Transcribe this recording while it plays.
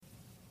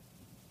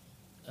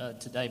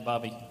Today,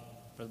 Brother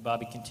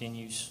Bobby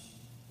continues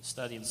the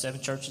study of the 7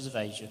 churches of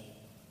Asia.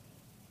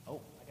 Oh,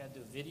 I got to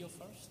do a video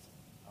first?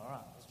 All right,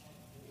 let's do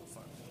a video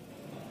first.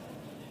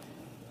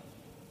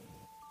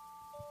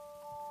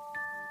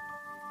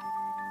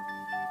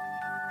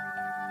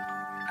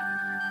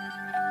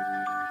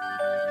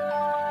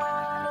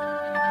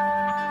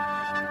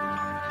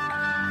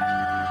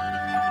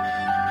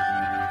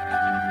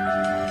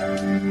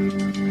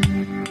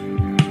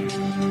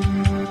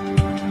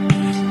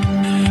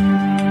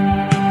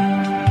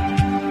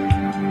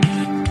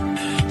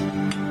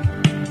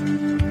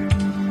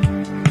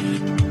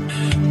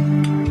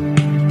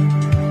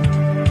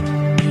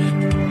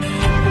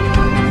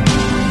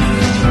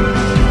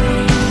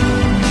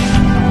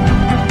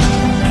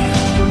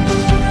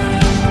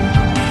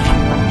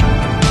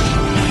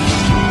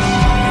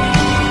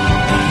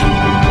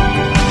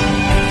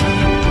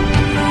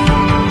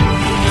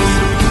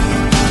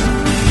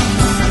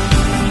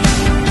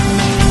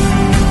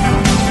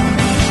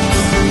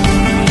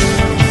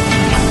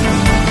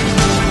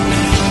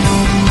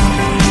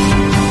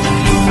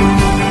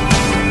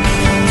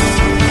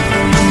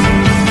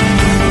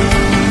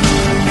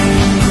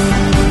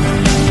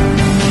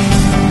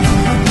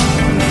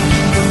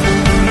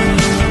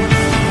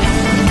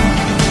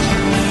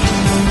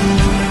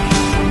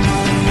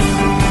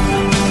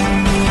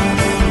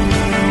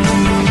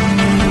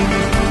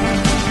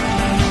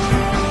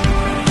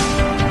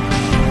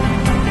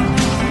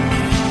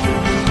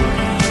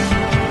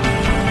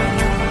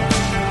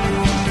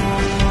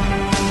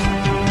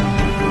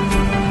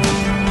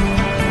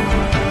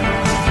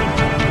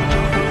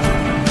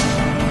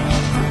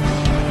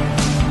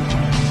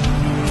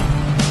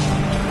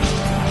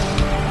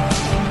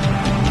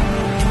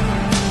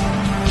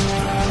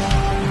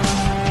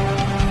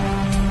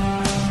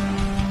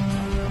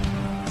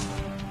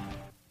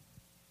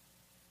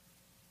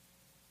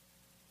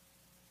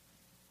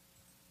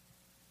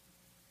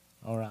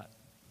 All right.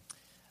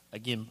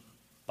 Again,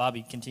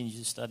 Bobby continues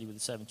to study with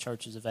the 7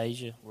 churches of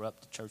Asia. We're up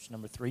to church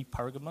number 3,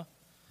 Pergamum.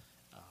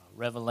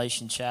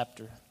 Revelation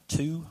chapter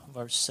 2,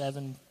 verse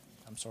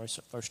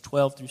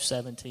 12 through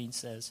 17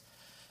 says,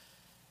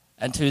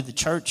 "And to the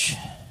church,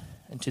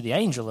 and to the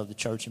angel of the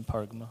church in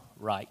Pergamum,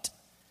 write,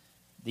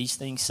 These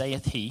things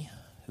saith he,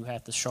 who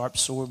hath the sharp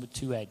sword with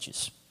 2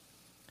 edges.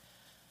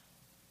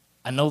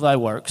 I know thy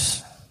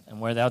works, and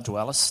where thou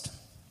dwellest,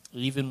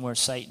 even where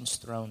Satan's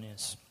throne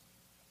is.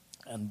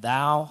 And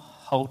thou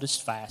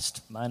holdest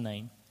fast my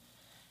name,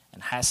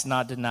 and hast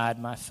not denied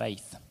my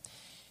faith,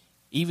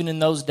 even in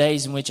those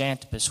days in which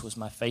Antipas was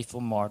my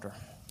faithful martyr,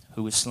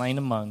 who was slain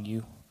among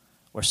you,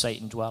 where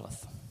Satan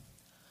dwelleth.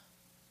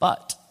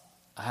 But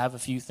I have a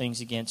few things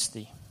against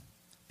thee,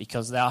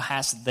 because thou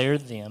hast there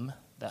them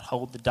that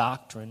hold the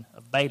doctrine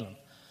of Balaam,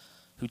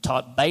 who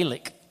taught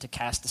Balak to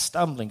cast a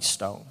stumbling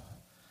stone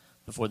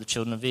before the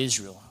children of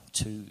Israel,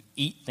 to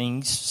eat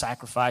things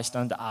sacrificed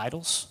unto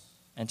idols,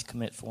 and to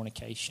commit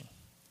fornication.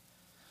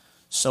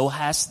 So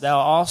hast thou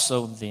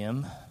also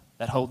them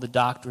that hold the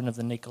doctrine of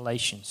the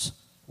Nicolaitans,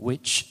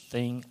 which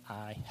thing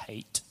I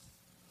hate.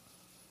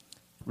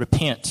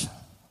 Repent,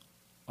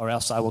 or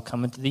else I will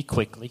come unto thee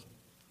quickly.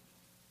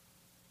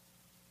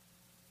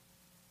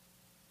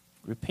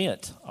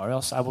 Repent, or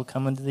else I will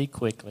come unto thee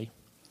quickly,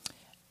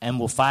 and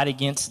will fight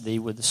against thee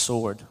with the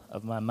sword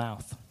of my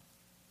mouth.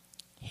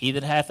 He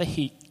that hath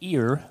a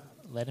ear,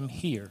 let him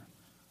hear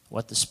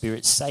what the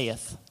Spirit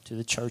saith to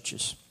the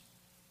churches.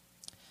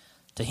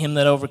 To him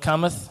that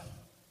overcometh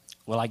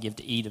will I give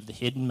to eat of the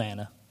hidden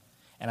manna,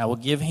 and I will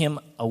give him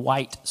a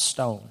white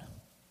stone,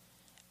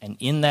 and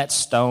in that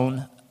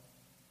stone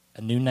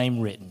a new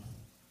name written,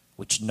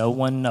 which no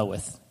one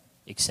knoweth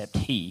except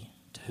he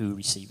to who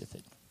receiveth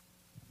it."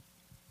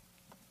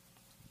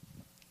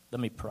 Let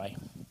me pray.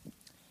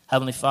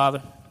 Heavenly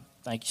Father,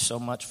 thank you so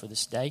much for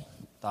this day,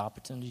 the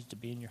opportunity to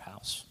be in your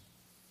house.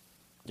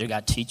 Dear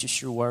God, teach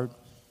us your word.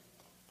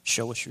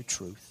 Show us your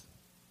truth.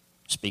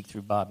 Speak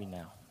through Bobby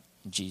now.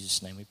 In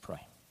Jesus' name we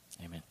pray.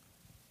 Amen.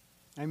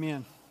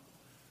 Amen.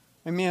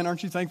 Amen.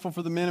 Aren't you thankful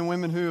for the men and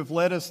women who have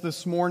led us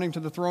this morning to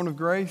the throne of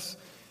grace?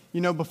 You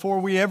know, before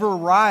we ever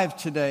arrived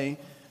today,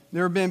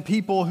 there have been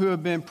people who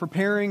have been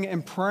preparing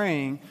and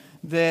praying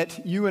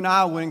that you and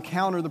I would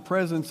encounter the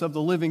presence of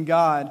the living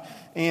God.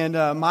 And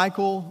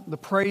Michael, the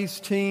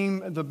praise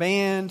team, the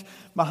band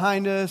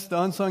behind us,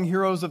 the unsung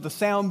heroes of the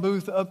sound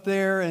booth up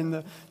there,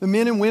 and the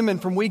men and women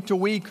from week to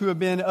week who have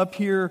been up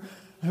here,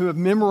 who have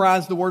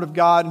memorized the Word of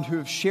God and who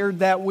have shared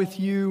that with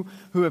you,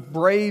 who have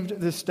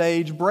braved this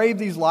stage, braved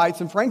these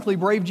lights, and frankly,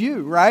 braved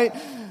you, right?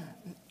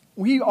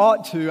 We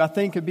ought to, I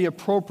think it'd be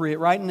appropriate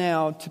right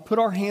now to put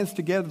our hands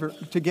together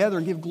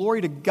and give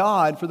glory to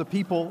God for the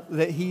people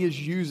that He is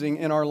using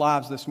in our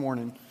lives this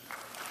morning.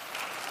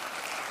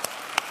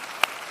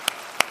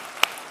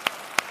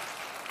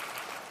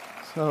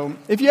 So,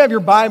 if you have your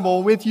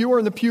Bible with you or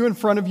in the pew in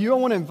front of you, I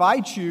want to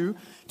invite you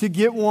to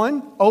get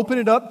one, open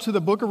it up to the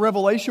book of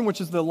Revelation,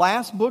 which is the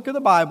last book of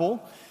the Bible.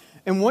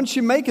 And once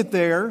you make it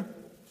there,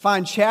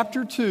 find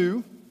chapter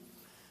 2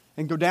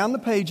 and go down the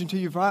page until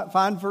you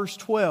find verse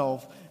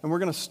 12. And we're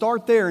going to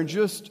start there in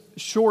just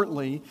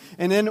shortly.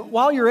 And then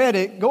while you're at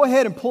it, go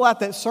ahead and pull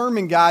out that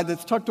sermon guide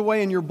that's tucked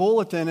away in your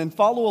bulletin and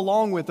follow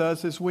along with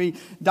us as we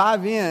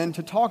dive in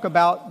to talk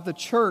about the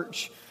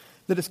church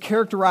that is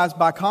characterized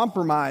by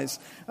compromise.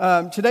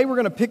 Today we're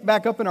going to pick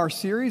back up in our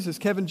series, as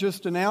Kevin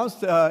just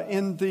announced,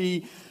 in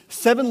the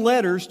 7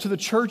 letters to the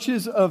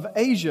churches of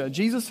Asia.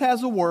 Jesus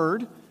has a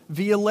word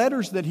via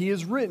letters that he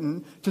has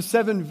written to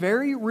 7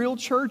 very real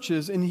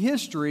churches in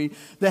history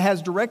that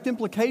has direct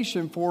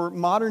implication for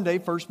modern-day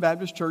First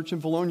Baptist Church in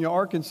Valonia,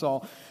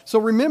 Arkansas. So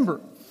remember,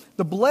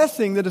 the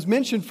blessing that is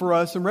mentioned for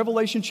us in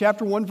Revelation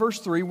chapter 1, verse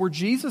 3, where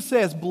Jesus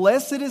says,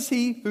 "Blessed is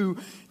he who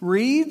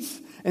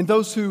reads and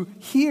those who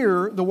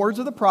hear the words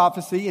of the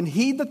prophecy and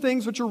heed the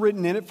things which are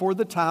written in it, for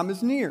the time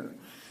is near."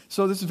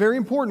 So this is very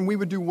important. We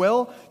would do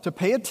well to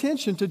pay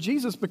attention to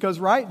Jesus because,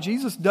 right,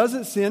 Jesus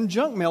doesn't send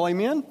junk mail,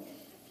 amen?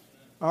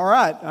 All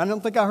right, I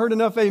don't think I heard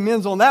enough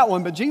amens on that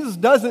one, but Jesus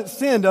doesn't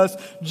send us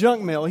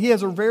junk mail. He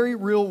has a very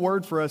real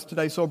word for us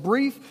today. So a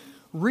brief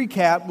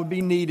recap would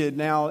be needed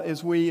now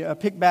as we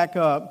pick back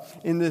up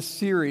in this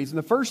series. And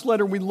the first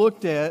letter we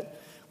looked at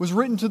was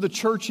written to the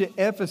church at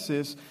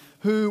Ephesus,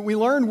 who we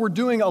learned were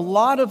doing a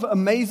lot of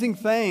amazing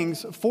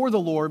things for the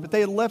Lord, but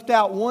they had left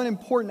out one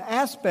important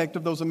aspect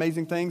of those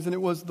amazing things, and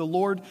it was the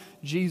Lord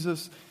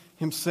Jesus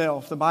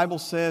himself. The Bible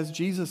says,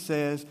 Jesus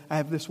says, "I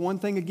have this one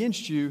thing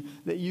against you,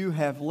 that you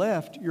have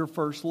left your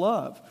first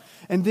love."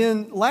 And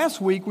then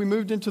last week we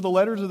moved into the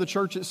letter to the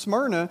church at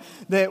Smyrna,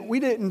 that we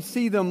didn't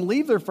see them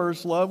leave their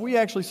first love. We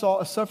actually saw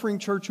a suffering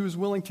church who was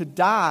willing to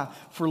die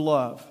for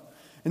love.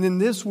 And then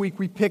this week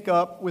we pick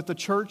up with the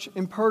church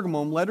in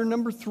Pergamum, letter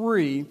number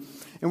 3,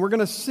 and we're going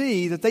to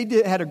see that they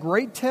had a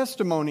great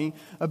testimony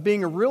of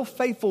being a real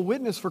faithful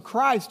witness for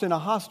Christ in a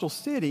hostile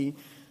city.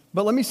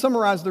 But let me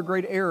summarize their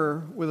great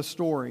error with a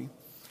story.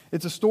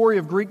 It's a story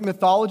of Greek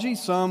mythology.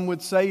 Some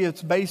would say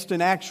it's based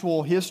in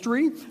actual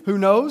history. Who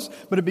knows?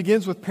 But it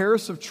begins with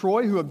Paris of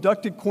Troy, who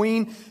abducted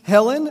Queen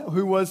Helen,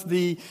 who was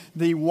the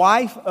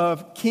wife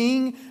of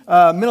King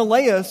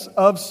Menelaus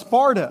of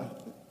Sparta.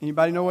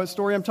 Anybody know what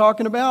story I'm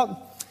talking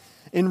about?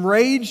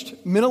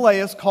 Enraged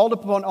Menelaus called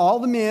upon all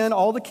the men,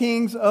 all the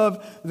kings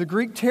of the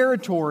Greek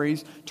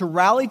territories to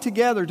rally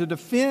together to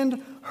defend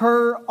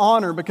her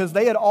honor, because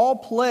they had all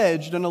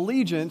pledged an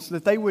allegiance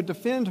that they would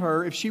defend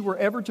her if she were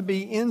ever to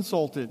be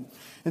insulted.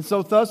 And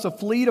so thus a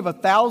fleet of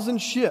 1,000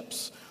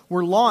 ships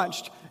were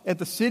launched at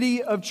the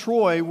city of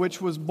Troy, which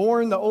was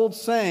born the old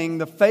saying,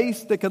 "the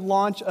face that could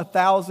launch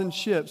 1,000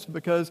 ships,"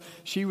 because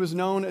she was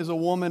known as a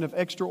woman of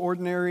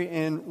extraordinary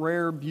and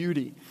rare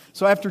beauty.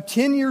 So after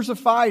 10 years of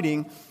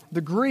fighting,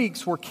 the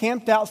Greeks were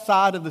camped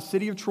outside of the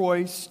city of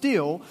Troy,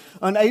 still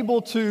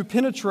unable to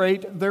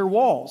penetrate their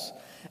walls.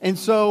 And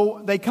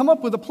so they come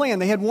up with a plan.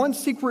 They had one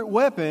secret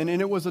weapon,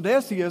 and it was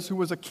Odysseus, who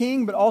was a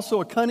king but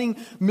also a cunning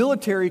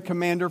military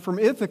commander from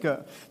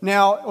Ithaca.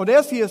 Now,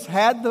 Odysseus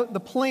had the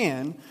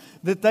plan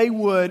that they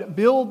would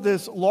build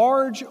this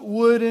large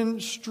wooden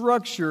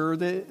structure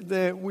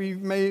that we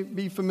may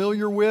be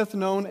familiar with,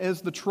 known as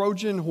the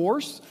Trojan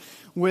horse,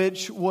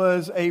 which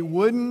was a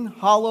wooden,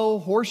 hollow,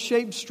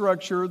 horse-shaped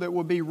structure that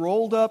would be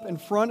rolled up in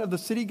front of the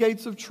city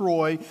gates of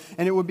Troy,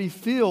 and it would be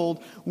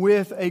filled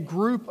with a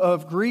group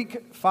of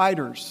Greek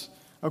fighters.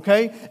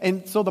 Okay?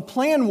 And so the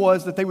plan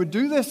was that they would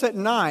do this at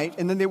night,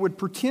 and then they would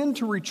pretend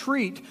to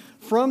retreat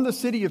from the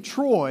city of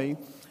Troy,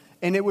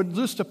 and it would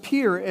just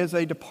appear as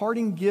a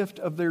departing gift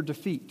of their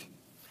defeat.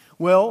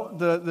 Well,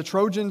 the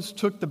Trojans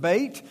took the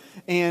bait,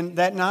 and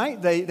that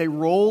night they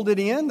rolled it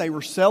in. They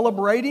were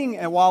celebrating,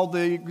 and while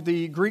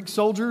the Greek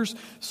soldiers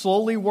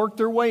slowly worked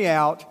their way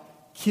out,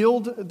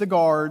 killed the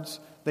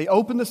guards, they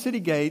opened the city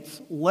gates,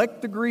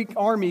 let the Greek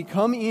army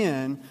come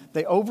in,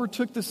 they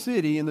overtook the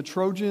city, and the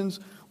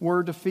Trojans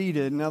were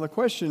defeated. Now the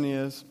question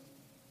is,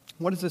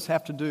 what does this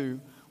have to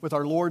do with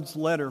our Lord's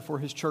letter for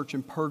his church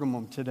in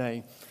Pergamum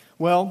today?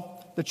 Well,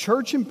 the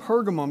church in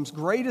Pergamum's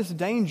greatest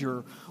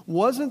danger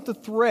wasn't the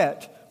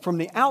threat from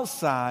the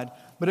outside,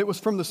 but it was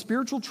from the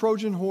spiritual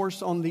Trojan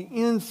horse on the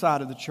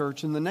inside of the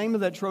church. And the name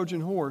of that Trojan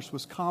horse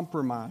was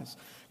compromise.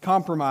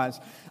 Compromise.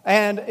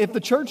 And if the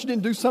church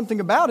didn't do something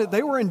about it,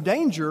 they were in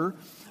danger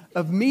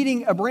of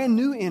meeting a brand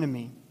new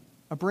enemy,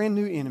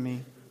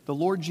 the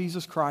Lord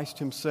Jesus Christ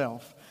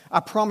himself. I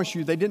promise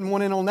you, they didn't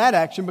want in on that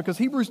action, because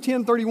Hebrews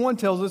 10:31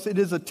 tells us it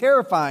is a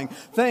terrifying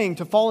thing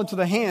to fall into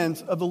the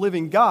hands of the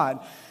living God.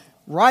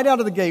 Right out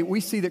of the gate, we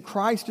see that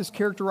Christ is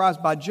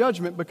characterized by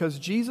judgment, because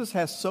Jesus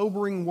has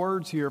sobering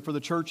words here for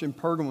the church in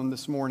Pergamum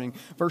this morning.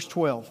 Verse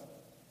 12.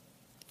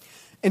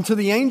 "And to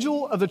the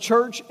angel of the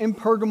church in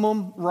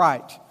Pergamum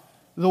write,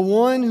 the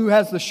one who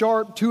has the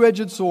sharp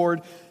two-edged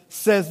sword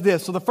says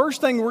this." So the first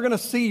thing we're going to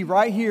see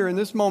right here in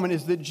this moment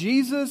is that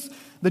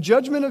the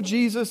judgment of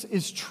Jesus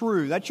is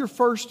true. That's your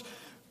first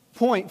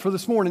point for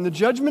this morning. The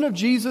judgment of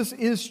Jesus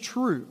is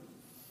true.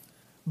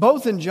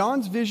 Both in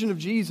John's vision of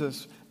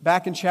Jesus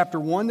back in chapter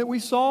 1 that we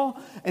saw.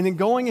 And then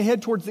going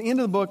ahead towards the end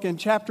of the book in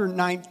chapter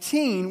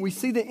 19, we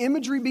see the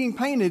imagery being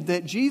painted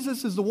that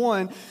Jesus is the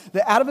one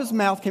that out of his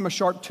mouth came a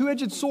sharp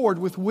two-edged sword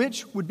with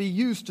which would be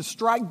used to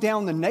strike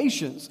down the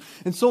nations.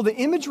 And so the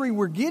imagery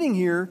we're getting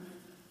here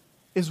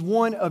is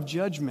one of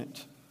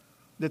judgment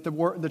that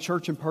the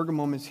church in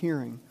Pergamum is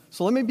hearing.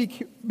 So let me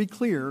be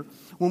clear.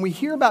 When we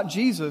hear about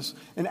Jesus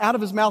and out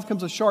of his mouth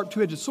comes a sharp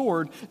two-edged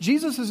sword,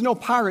 Jesus is no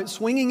pirate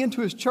swinging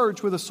into his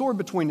church with a sword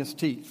between his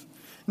teeth.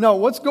 No,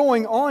 what's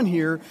going on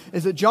here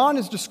is that John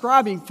is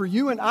describing for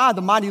you and I,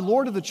 the mighty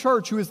Lord of the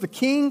church, who is the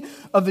King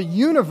of the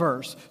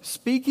universe,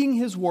 speaking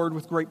his word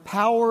with great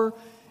power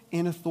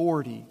and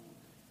authority.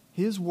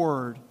 His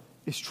word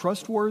is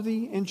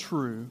trustworthy and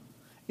true.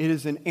 It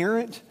is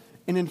inerrant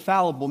and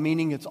infallible,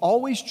 meaning it's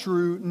always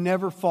true,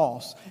 never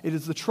false. It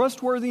is the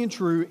trustworthy and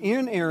true,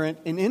 inerrant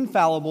and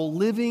infallible,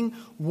 living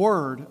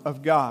Word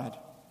of God.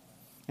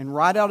 And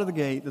right out of the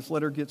gate, this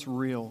letter gets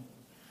real.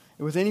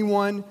 And with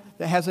anyone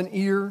that has an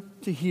ear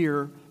to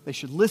hear, they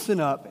should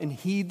listen up and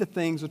heed the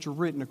things which are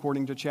written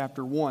according to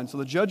chapter 1. So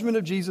the judgment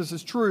of Jesus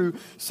is true.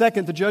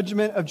 Second, the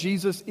judgment of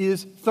Jesus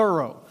is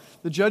thorough.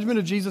 The judgment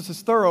of Jesus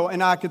is thorough,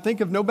 and I could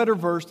think of no better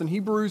verse than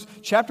Hebrews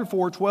chapter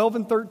 4, 12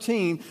 and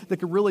 13 that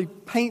could really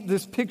paint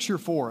this picture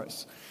for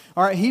us.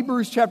 All right,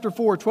 Hebrews chapter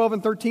 4, 12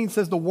 and 13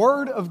 says, "The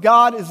word of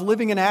God is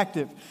living and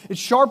active. It's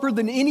sharper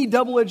than any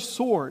double-edged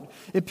sword.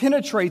 It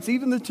penetrates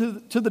even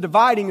to the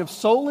dividing of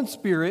soul and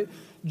spirit,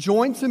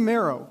 joints and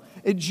marrow.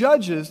 It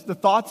judges the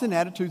thoughts and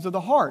attitudes of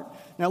the heart."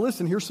 Now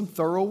listen, here's some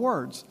thorough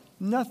words.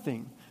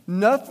 Nothing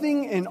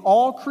in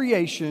all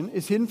creation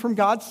is hidden from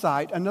God's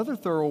sight. Another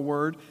thorough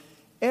word.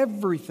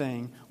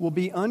 Everything will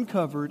be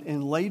uncovered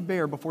and laid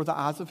bare before the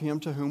eyes of him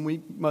to whom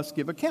we must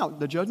give account.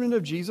 The judgment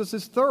of Jesus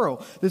is thorough.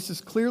 This is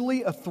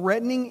clearly a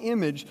threatening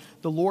image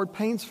the Lord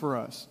paints for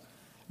us.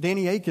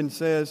 Danny Aiken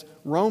says,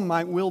 Rome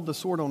might wield the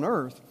sword on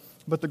earth,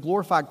 but the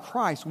glorified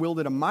Christ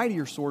wielded a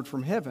mightier sword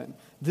from heaven.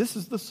 This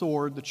is the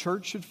sword the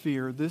church should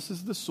fear. This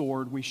is the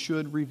sword we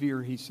should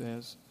revere, he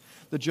says.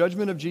 The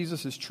judgment of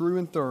Jesus is true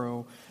and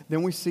thorough.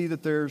 Then we see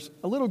that there's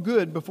a little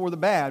good before the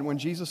bad when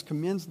Jesus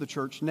commends the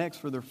church next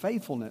for their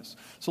faithfulness.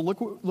 So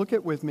look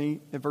at with me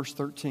at verse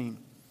 13.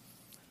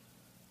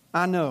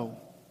 I know.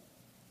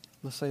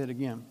 Let's say it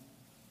again.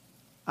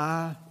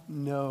 I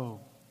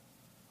know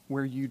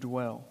where you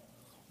dwell,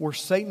 where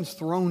Satan's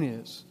throne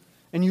is.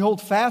 And you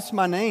hold fast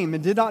my name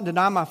and did not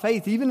deny my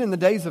faith, even in the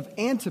days of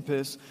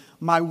Antipas,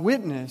 my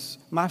witness,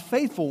 my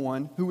faithful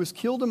one, who was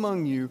killed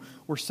among you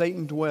where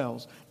Satan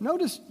dwells.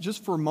 Notice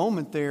just for a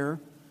moment there,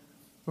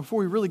 before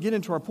we really get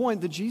into our point,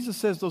 that Jesus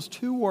says those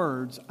two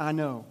words, I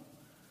know.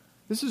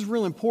 This is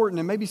real important,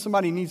 and maybe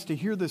somebody needs to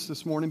hear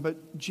this morning,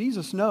 but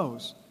Jesus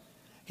knows.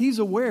 He's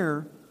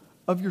aware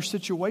of your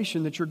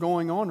situation that's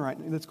going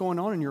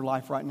on in your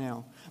life right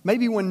now.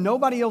 Maybe when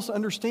nobody else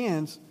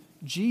understands,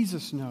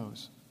 Jesus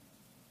knows.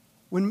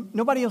 When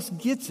nobody else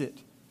gets it,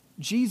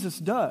 Jesus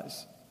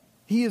does.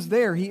 He is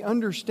there. He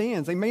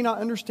understands. They may not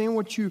understand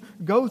what you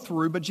go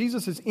through, but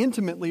Jesus is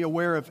intimately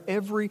aware of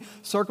every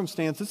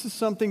circumstance. This is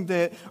something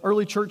that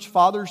early church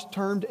fathers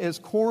termed as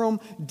coram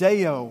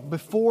Deo,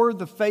 before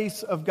the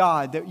face of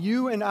God. That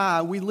you and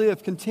I, we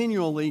live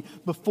continually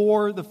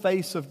before the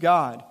face of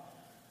God.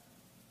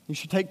 You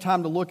should take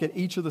time to look at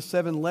each of the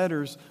 7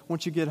 letters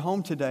once you get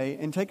home today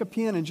and take a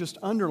pen and just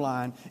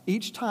underline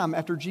each time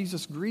after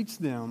Jesus greets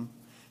them.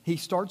 He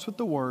starts with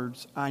the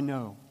words, I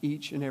know,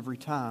 each and every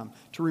time,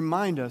 to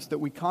remind us that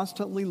we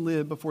constantly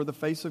live before the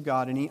face of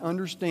God and He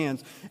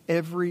understands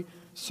every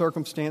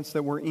circumstance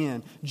that we're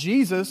in.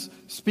 Jesus,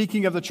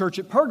 speaking of the church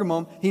at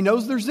Pergamum, He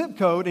knows their zip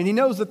code and He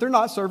knows that they're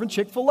not serving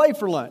Chick-fil-A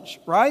for lunch,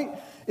 right?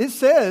 It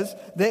says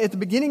that at the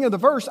beginning of the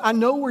verse, I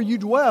know where you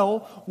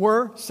dwell,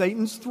 where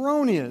Satan's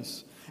throne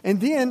is. And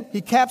then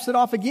he caps it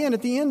off again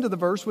at the end of the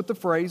verse with the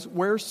phrase,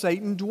 where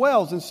Satan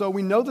dwells. And so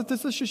we know that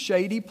this is a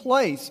shady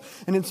place.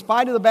 And in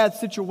spite of the bad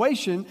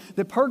situation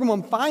that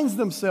Pergamum finds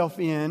themselves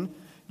in,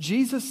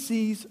 Jesus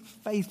sees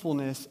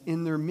faithfulness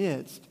in their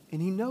midst.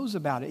 And He knows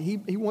about it.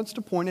 He wants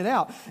to point it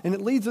out. And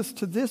it leads us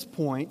to this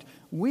point.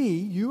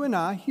 You and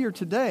I, here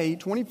today,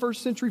 21st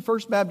century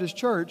First Baptist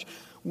Church,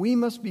 we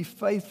must be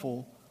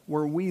faithful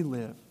where we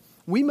live.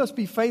 We must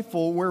be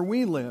faithful where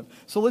we live.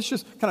 So let's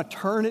just kind of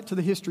turn it to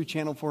the History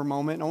Channel for a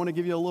moment. And I want to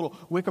give you a little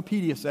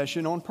Wikipedia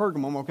session on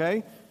Pergamum,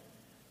 okay?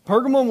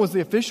 Pergamum was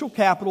the official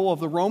capital of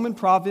the Roman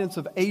province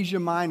of Asia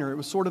Minor. It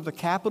was sort of the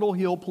Capitol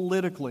Hill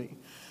politically.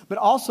 But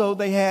also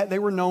they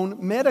were known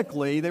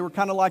medically. They were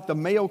kind of like the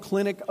Mayo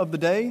Clinic of the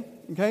day.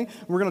 Okay?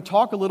 We're going to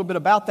talk a little bit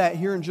about that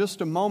here in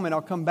just a moment.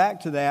 I'll come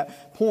back to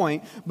that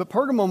point. But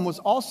Pergamum was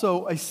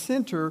also a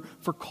center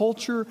for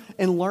culture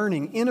and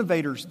learning.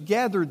 Innovators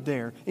gathered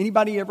there.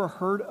 Anybody ever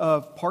heard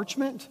of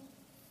parchment?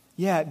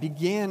 Yeah, it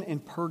began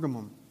in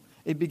Pergamum.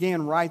 It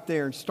began right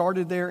there and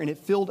started there, and it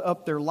filled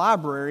up their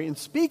library. And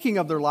speaking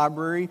of their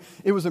library,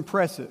 it was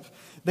impressive.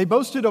 They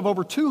boasted of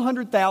over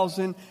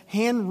 200,000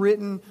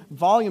 handwritten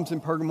volumes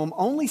in Pergamum,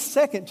 only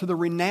second to the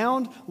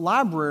renowned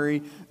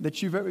library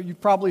that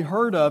you've probably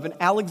heard of in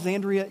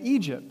Alexandria,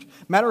 Egypt.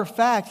 Matter of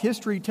fact,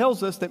 history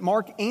tells us that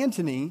Mark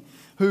Antony,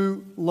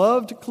 who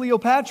loved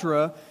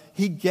Cleopatra,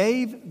 he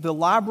gave the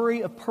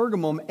library of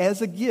Pergamum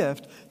as a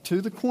gift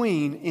to the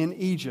queen in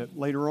Egypt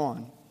later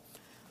on.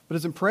 But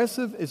as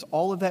impressive as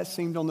all of that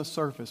seemed on the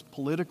surface,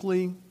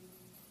 politically,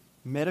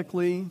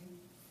 medically,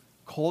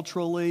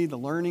 culturally, the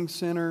learning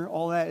center,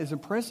 all that, as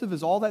impressive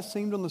as all that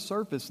seemed on the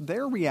surface,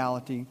 their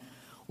reality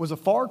was a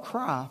far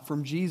cry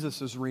from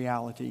Jesus'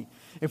 reality.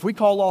 If we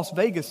call Las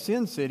Vegas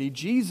Sin City,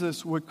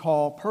 Jesus would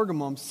call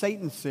Pergamum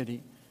Satan's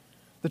city.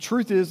 The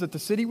truth is that the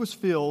city was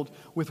filled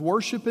with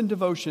worship and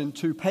devotion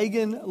to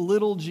pagan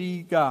little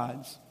g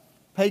gods.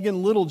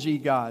 Pagan little g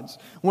gods.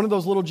 One of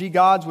those little g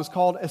gods was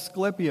called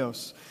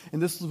Asclepios.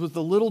 And this was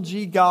the little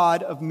g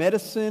god of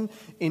medicine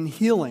and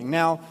healing.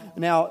 Now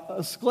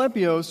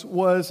Asclepios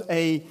was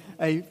a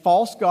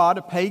false god,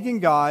 a pagan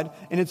god,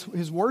 and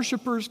his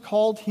worshipers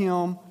called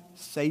him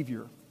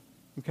Savior.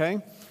 Okay?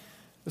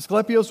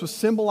 Asclepios was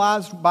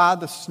symbolized by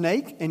the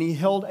snake, and he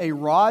held a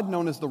rod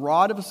known as the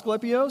rod of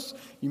Asclepios.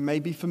 You may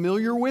be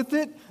familiar with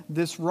it.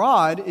 This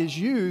rod is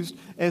used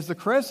as the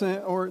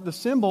crescent or the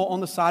symbol on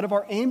the side of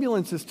our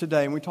ambulances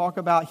today. When we talk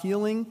about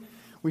healing,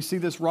 we see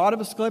this rod of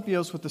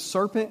Asclepios with the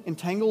serpent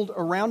entangled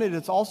around it.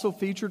 It's also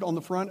featured on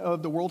the front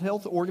of the World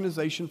Health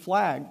Organization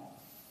flag.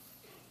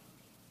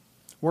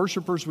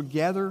 Worshippers would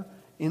gather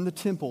in the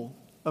temple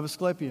of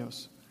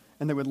Asclepios,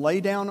 and they would lay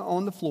down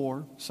on the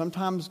floor,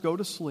 sometimes go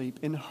to sleep,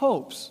 in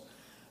hopes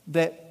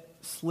that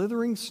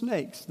slithering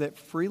snakes that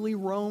freely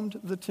roamed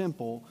the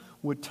temple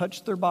would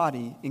touch their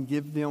body and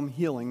give them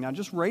healing. Now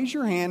just raise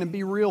your hand and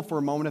be real for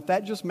a moment if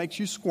that just makes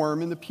you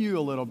squirm in the pew a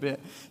little bit.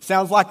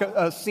 Sounds like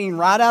a scene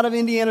right out of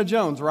Indiana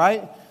Jones,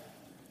 right?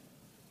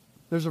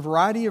 There's a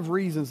variety of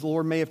reasons the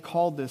Lord may have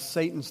called this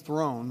Satan's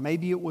throne.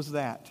 Maybe it was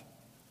that.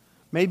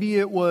 Maybe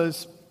it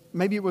was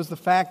the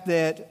fact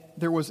that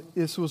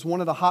this was one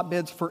of the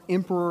hotbeds for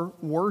emperor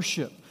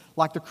worship,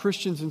 like the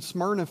Christians in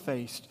Smyrna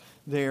faced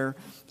there.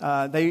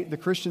 The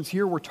Christians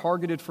here were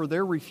targeted for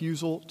their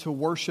refusal to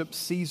worship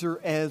Caesar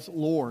as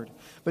Lord.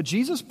 But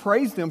Jesus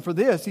praised them for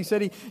this. He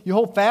said, "You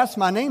hold fast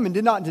my name and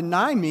did not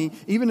deny me,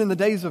 even in the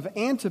days of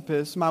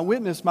Antipas, my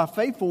witness, my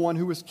faithful one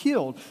who was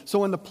killed."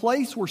 So in the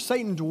place where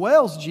Satan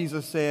dwells,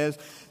 Jesus says,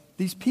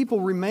 these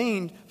people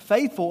remained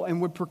faithful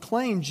and would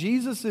proclaim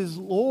Jesus is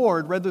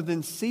Lord rather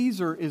than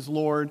Caesar is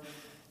Lord,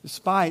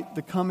 despite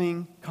the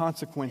coming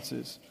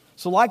consequences.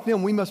 So like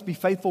them, we must be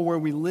faithful where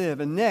we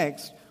live. And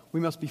next, we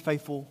must be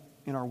faithful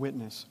in our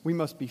witness. We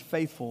must be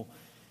faithful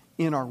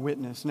in our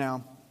witness.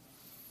 Now,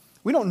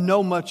 we don't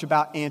know much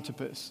about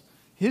Antipas.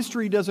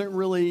 History doesn't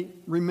really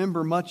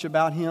remember much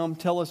about him,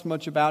 tell us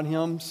much about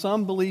him.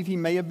 Some believe he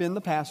may have been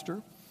the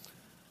pastor.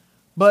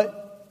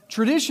 But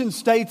tradition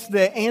states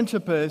that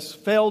Antipas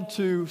failed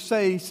to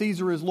say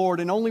Caesar is Lord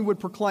and only would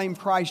proclaim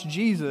Christ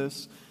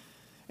Jesus.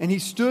 And he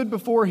stood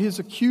before his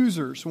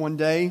accusers one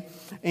day,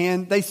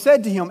 and they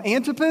said to him,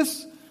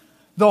 "Antipas,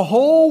 the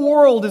whole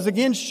world is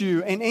against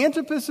you." And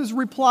Antipas'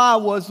 reply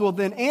was, "Well,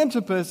 then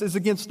Antipas is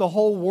against the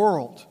whole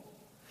world."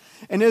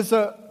 And as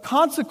a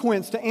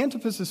consequence to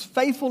Antipas'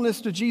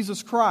 faithfulness to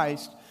Jesus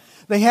Christ,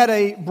 they had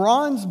a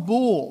bronze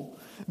bull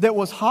that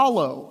was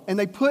hollow, and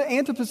they put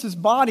Antipas'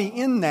 body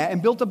in that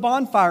and built a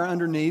bonfire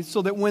underneath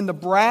so that when the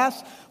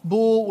brass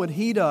bull would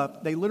heat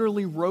up, they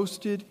literally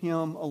roasted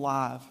him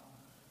alive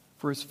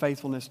for his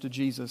faithfulness to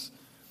Jesus.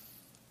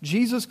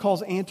 Jesus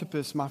calls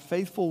Antipas my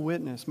faithful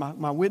witness,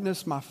 my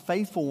witness, my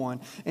faithful one.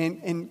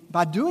 And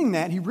by doing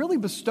that, he really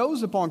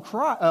bestows upon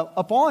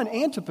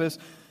Antipas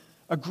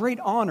a great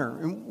honor.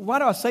 And why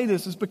do I say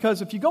this? Is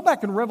because if you go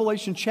back in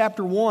Revelation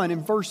chapter 1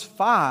 in verse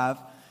 5,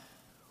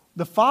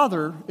 the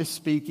Father is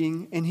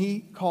speaking and he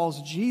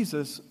calls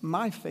Jesus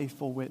my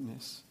faithful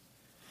witness.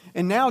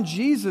 And now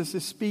Jesus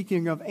is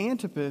speaking of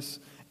Antipas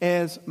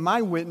as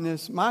my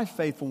witness, my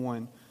faithful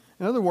one.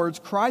 In other words,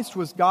 Christ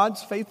was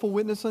God's faithful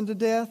witness unto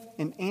death,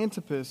 and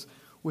Antipas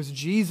was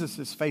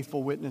Jesus'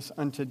 faithful witness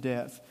unto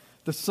death.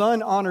 The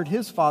Son honored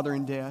his Father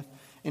in death,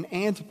 and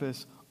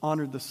Antipas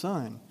honored the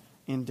Son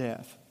in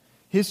death.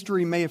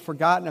 History may have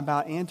forgotten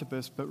about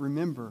Antipas, but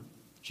remember,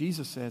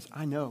 Jesus says,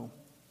 "I know."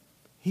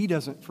 He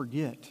doesn't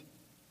forget.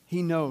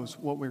 He knows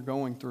what we're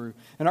going through.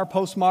 In our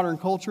postmodern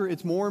culture,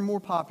 it's more and more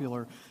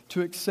popular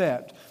to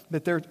accept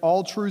that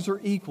all truths are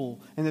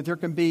equal and that there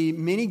can be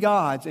many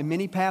gods and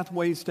many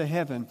pathways to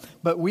heaven.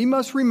 But we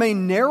must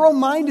remain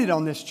narrow-minded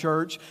on this,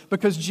 church,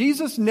 because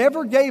Jesus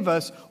never gave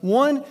us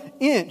 1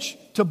 inch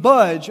to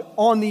budge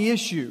on the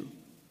issue.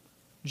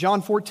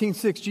 John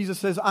 14:6, Jesus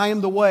says, "I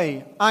am the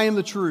way, I am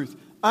the truth,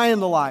 I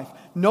am the life.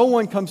 No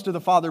one comes to the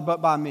Father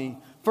but by me."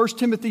 1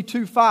 Timothy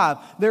 2:5,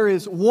 there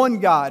is one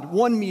God,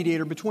 one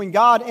mediator between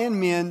God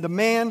and men, the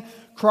man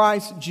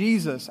Christ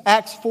Jesus.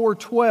 Acts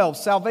 4:12,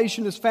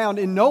 salvation is found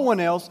in no one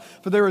else,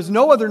 for there is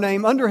no other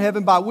name under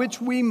heaven by which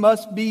we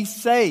must be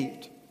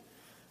saved.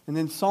 And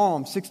then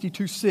Psalm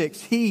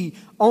 62:6, He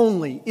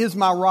only is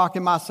my rock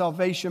and my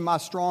salvation, my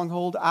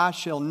stronghold. I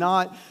shall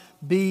not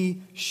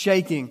be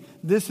shaking.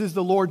 This is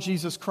the Lord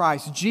Jesus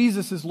Christ.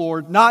 Jesus is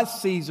Lord, not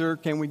Caesar.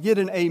 Can we get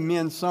an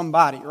amen,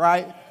 somebody,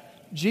 right?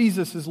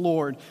 Jesus is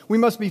Lord. We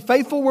must be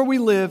faithful where we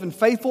live and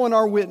faithful in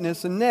our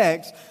witness. And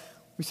next,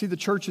 we see the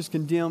church is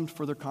condemned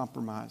for their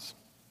compromise.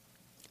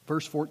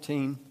 Verse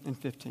 14 and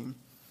 15.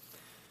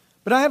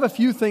 But I have a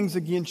few things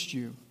against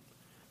you,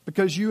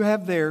 because you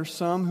have there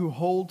some who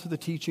hold to the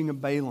teaching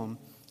of Balaam,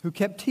 who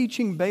kept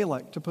teaching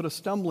Balak to put a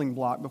stumbling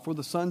block before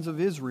the sons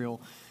of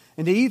Israel,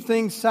 and to eat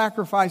things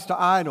sacrificed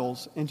to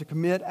idols, and to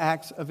commit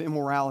acts of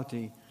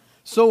immorality.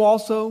 So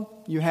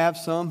also you have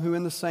some who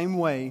in the same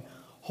way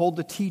hold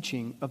the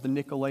teaching of the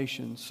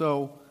Nicolaitans.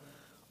 So,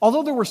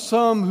 although there were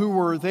some who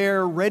were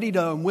there ready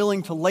to and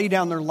willing to lay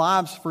down their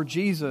lives for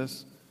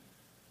Jesus,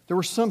 there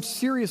was some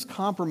serious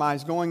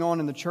compromise going on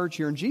in the church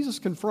here. And Jesus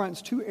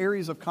confronts two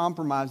areas of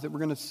compromise that we're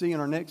going to see in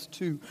our next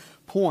 2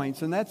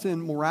 points, and that's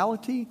in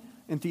morality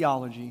and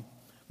theology.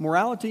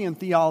 Morality and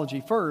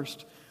theology.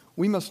 First,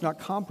 we must not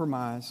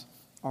compromise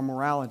our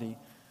morality.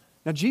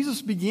 Now,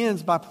 Jesus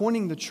begins by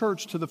pointing the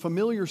church to the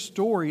familiar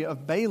story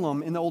of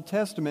Balaam in the Old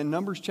Testament,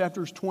 Numbers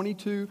chapters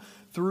 22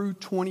 through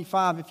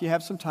 25. If you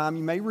have some time,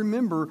 you may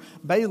remember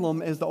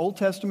Balaam as the Old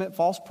Testament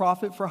false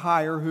prophet for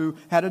hire who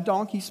had a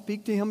donkey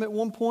speak to him at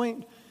one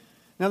point.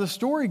 Now, the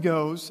story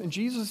goes, and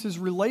Jesus is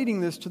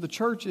relating this to the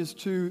church as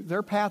to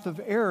their path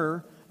of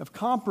error, of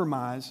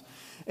compromise,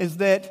 is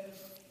that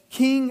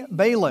King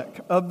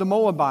Balak of the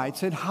Moabites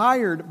had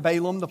hired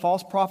Balaam, the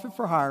false prophet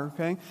for hire,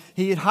 okay?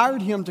 He had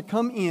hired him to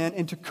come in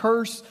and to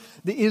curse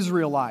the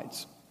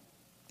Israelites.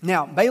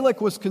 Now, Balak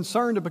was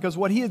concerned because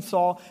what he had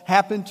saw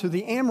happen to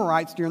the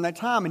Amorites during that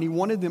time, and he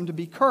wanted them to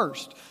be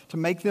cursed, to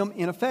make them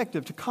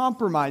ineffective, to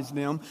compromise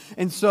them.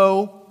 And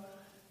so,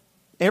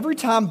 every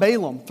time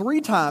Balaam,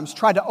 3 times,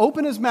 tried to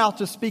open his mouth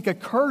to speak a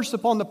curse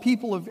upon the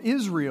people of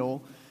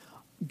Israel,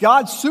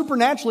 God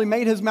supernaturally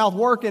made his mouth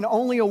work in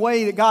only a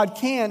way that God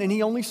can, and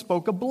he only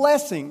spoke a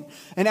blessing.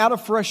 And out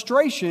of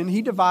frustration,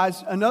 he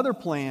devised another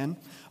plan,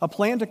 a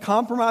plan to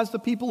compromise the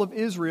people of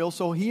Israel.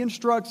 So he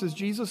instructs, as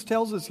Jesus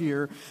tells us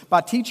here, by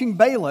teaching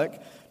Balak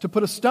to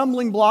put a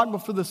stumbling block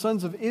before the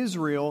sons of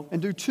Israel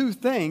and do 2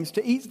 things,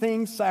 to eat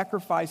things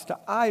sacrificed to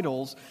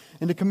idols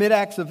and to commit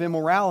acts of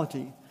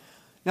immorality.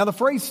 Now, the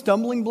phrase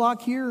stumbling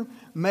block here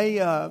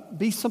may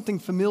be something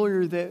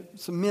familiar that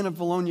some men of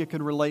Valonia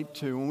could relate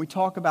to when we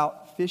talk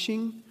about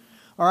fishing.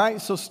 All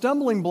right, so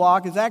stumbling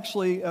block is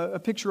actually a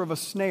picture of a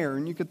snare,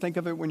 and you could think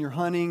of it when you're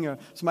hunting,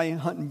 somebody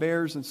hunting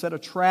bears and set a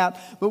trap.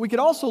 But we could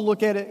also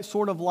look at it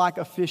sort of like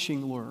a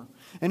fishing lure.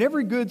 And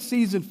every good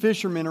seasoned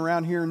fisherman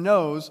around here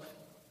knows,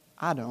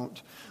 I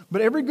don't,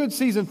 but every good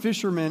seasoned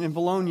fisherman in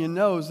Valonia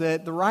knows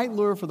that the right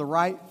lure for the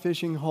right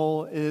fishing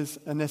hole is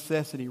a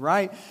necessity,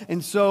 right?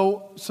 And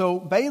so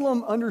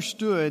Balaam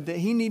understood that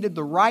he needed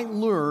the right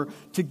lure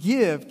to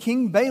give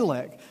King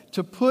Balak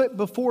to put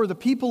before the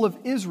people of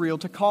Israel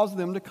to cause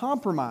them to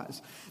compromise.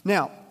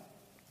 Now,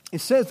 it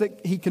says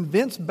that he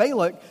convinced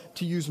Balak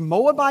to use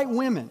Moabite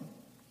women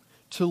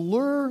to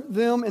lure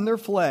them in their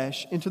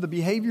flesh into the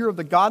behavior of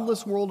the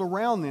godless world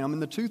around them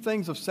and the 2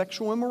 things of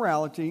sexual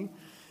immorality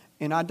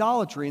and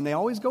idolatry, and they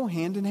always go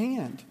hand in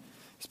hand.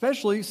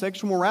 Especially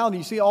sexual morality.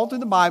 You see, all through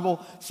the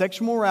Bible,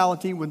 sexual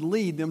morality would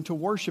lead them to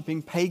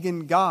worshiping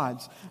pagan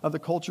gods of the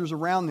cultures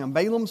around them.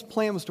 Balaam's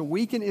plan was to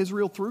weaken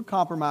Israel through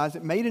compromise.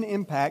 It made an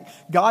impact.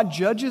 God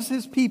judges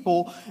his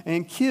people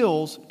and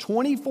kills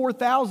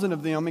 24,000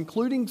 of them,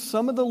 including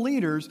some of the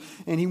leaders,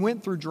 and he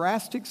went through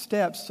drastic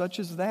steps such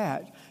as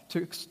that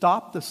to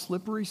stop the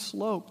slippery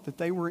slope that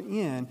they were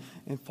in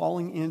and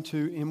falling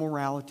into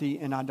immorality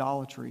and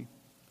idolatry.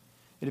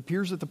 It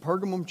appears that the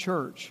Pergamum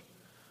church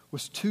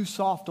was too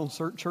soft on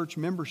church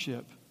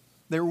membership.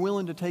 They were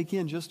willing to take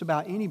in just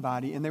about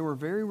anybody, and they were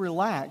very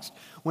relaxed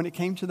when it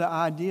came to the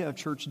idea of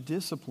church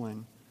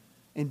discipline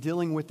and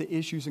dealing with the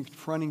issues and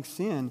confronting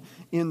sin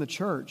in the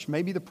church.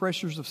 Maybe the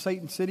pressures of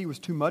Satan City was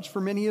too much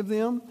for many of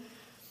them.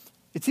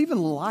 It's even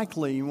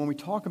likely when we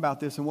talk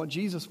about this and what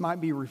Jesus might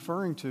be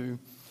referring to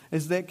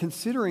is that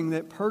considering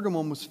that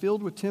Pergamum was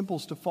filled with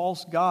temples to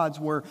false gods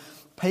where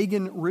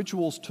pagan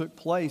rituals took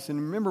place. And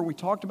remember, we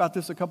talked about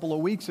this a couple of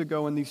weeks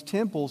ago. In these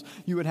temples,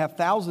 you would have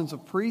thousands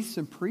of priests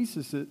and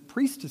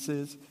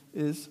priestesses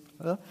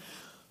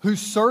who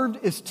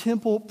served as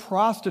temple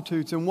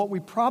prostitutes. And what we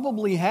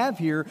probably have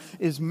here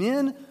is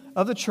men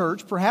of the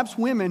church, perhaps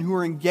women, who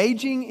are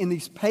engaging in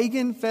these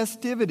pagan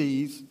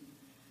festivities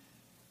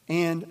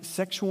and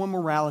sexual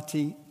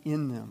immorality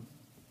in them.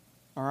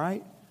 All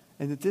right?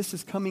 And that this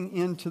is coming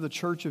into the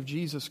church of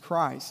Jesus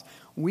Christ.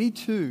 We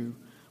too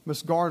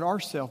must guard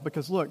ourselves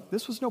because, look,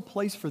 this was no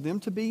place for them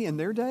to be in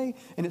their day,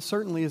 and it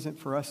certainly isn't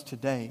for us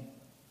today.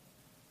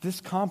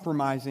 This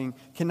compromising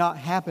cannot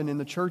happen in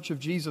the church of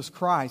Jesus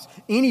Christ.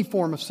 Any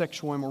form of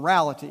sexual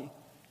immorality,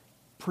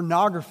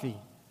 pornography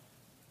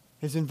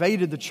has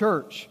invaded the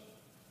church.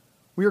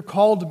 We are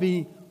called to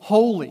be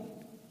holy,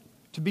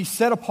 to be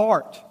set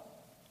apart,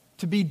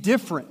 to be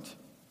different,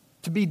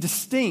 to be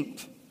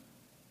distinct,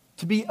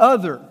 to be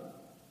other,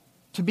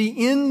 to be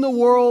in the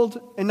world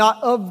and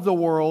not of the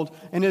world.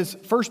 And as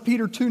 1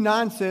 Peter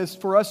 2:9 says,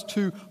 for us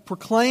to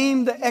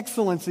proclaim the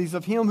excellencies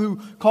of Him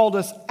who called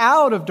us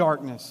out of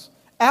darkness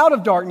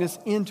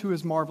into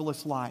His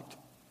marvelous light.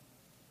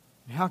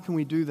 And how can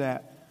we do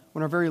that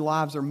when our very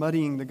lives are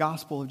muddying the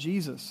gospel of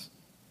Jesus?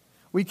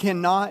 We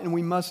cannot and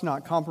we must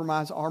not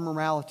compromise our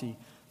morality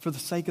for the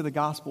sake of the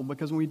gospel,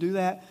 because when we do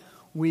that,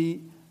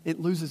 it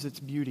loses its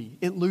beauty.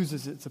 It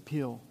loses its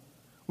appeal.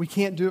 We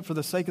can't do it for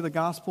the sake of the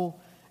gospel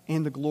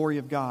and the glory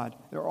of God.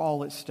 They're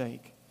all at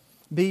stake.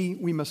 B,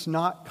 we must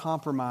not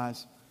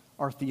compromise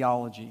our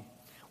theology.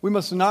 We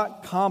must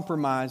not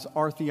compromise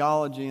our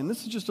theology. And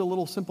this is just a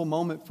little simple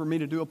moment for me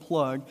to do a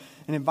plug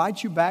and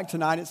invite you back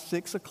tonight at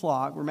 6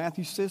 o'clock, where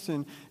Matthew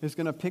Sisson is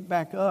going to pick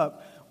back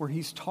up, where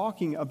he's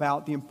talking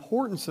about the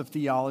importance of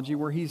theology,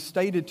 where he's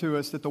stated to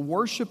us that the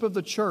worship of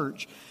the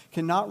church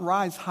cannot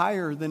rise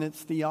higher than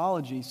its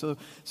theology.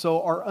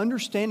 So our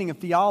understanding of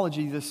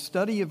theology, the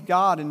study of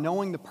God and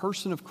knowing the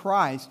person of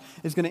Christ,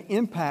 is going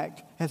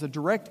to has a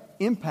direct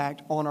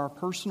impact on our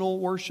personal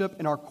worship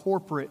and our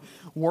corporate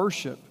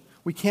worship.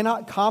 We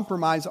cannot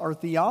compromise our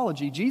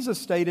theology. Jesus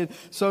stated,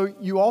 so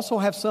you also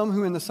have some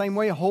who in the same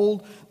way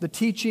hold the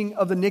teaching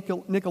of the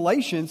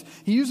Nicolaitans.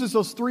 He uses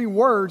those three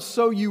words,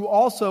 so you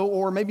also,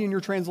 or maybe in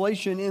your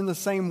translation, in the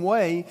same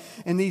way.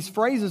 And these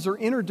phrases are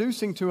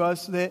introducing to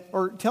us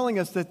or telling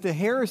us that the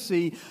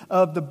heresy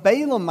of the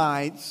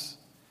Balaamites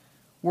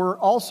were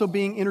also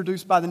being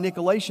introduced by the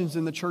Nicolaitans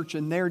in the church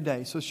in their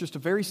day. So it's just a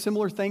very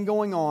similar thing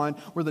going on,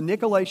 where the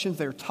Nicolaitans,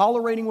 they're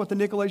tolerating what the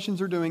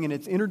Nicolaitans are doing, and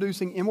it's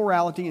introducing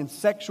immorality and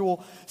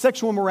sexual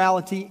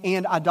immorality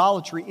and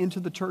idolatry into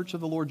the church of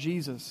the Lord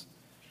Jesus.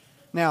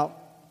 Now,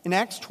 in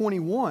Acts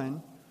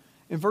 21,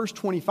 in verse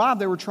 25,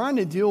 they were trying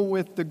to deal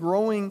with the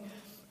growing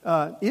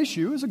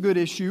issue. Is a good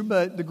issue,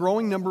 but the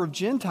growing number of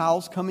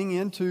Gentiles coming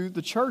into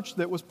the church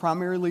that was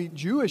primarily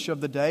Jewish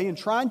of the day, and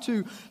trying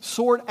to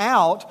sort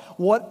out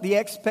what the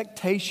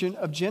expectation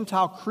of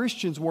Gentile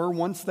Christians were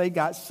once they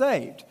got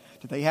saved.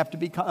 Did they have to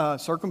be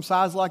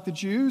circumcised like the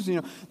Jews?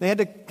 They had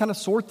to kind of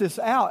sort this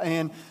out.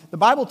 And the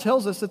Bible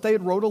tells us that they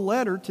had wrote a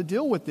letter to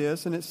deal with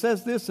this, and it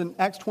says this in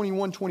Acts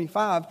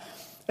 21:25.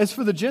 As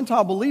for the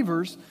Gentile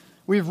believers,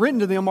 we have written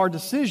to them our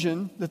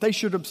decision that they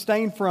should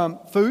abstain from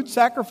food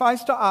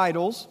sacrificed to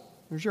idols,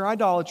 there's your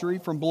idolatry,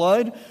 from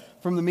blood,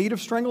 from the meat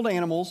of strangled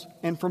animals,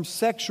 and from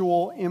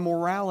sexual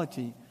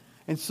immorality.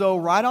 And so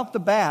right off the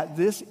bat,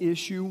 this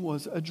issue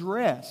was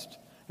addressed.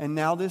 And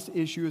now this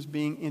issue is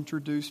being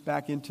introduced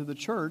back into the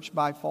church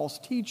by false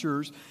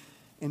teachers,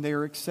 and they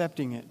are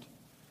accepting it.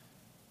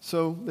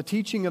 So the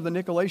teaching of the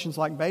Nicolaitans,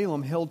 like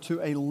Balaam, held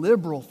to a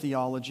liberal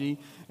theology,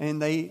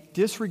 and they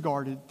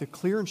disregarded the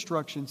clear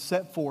instructions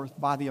set forth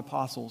by the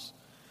apostles.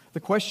 The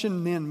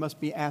question then must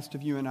be asked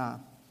of you and I.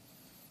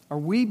 Are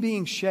we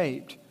being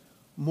shaped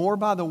more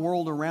by the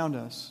world around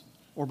us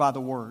or by the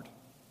Word?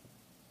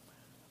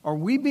 Are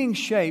we being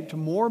shaped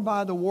more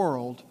by the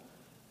world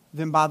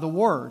than by the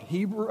Word?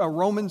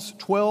 Romans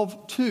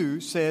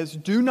 12:2 says,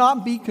 do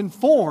not be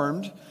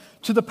conformed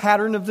to the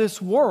pattern of this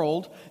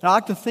world. And I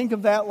like to think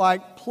of that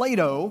like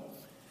Play-Doh.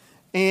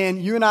 And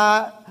you and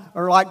I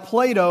are like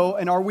Play-Doh,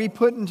 and are we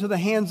put into the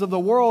hands of the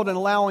world and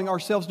allowing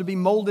ourselves to be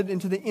molded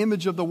into the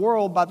image of the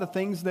world by the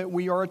things that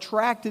we are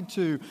attracted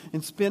to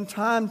and spend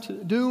time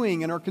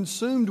doing and are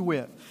consumed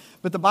with?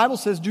 But the Bible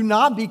says, do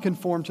not be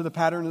conformed to the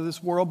pattern of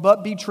this world,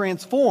 but be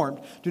transformed.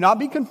 Do not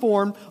be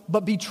conformed,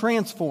 but be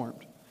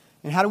transformed.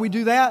 And how do we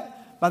do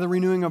that? By the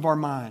renewing of our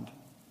mind.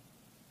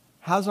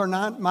 How's our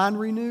mind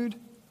renewed?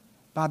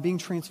 By being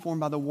transformed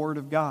by the Word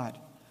of God.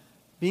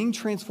 Being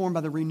transformed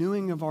by the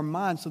renewing of our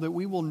mind so that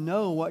we will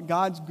know what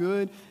God's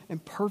good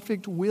and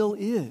perfect will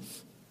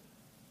is.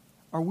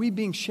 Are we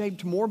being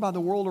shaped more by the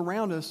world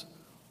around us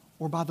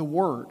or by the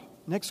Word?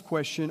 Next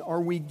question,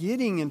 are we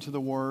getting into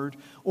the Word,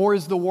 or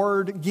is the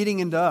Word getting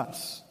into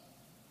us?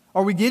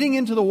 Are we getting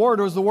into the Word,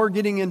 or is the Word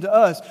getting into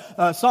us?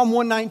 Psalm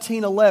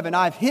 119:11,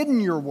 I've hidden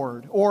your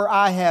Word, or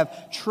I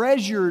have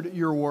treasured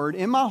your Word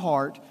in my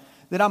heart,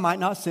 that I might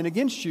not sin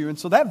against you. And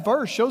so that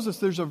verse shows us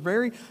there's a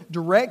very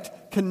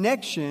direct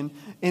connection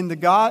in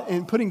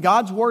putting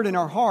God's Word in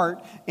our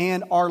heart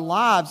and our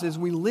lives as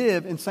we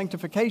live in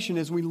sanctification,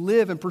 as we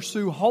live and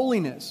pursue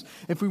holiness.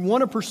 If we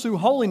want to pursue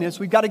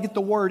holiness, we've got to get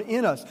the Word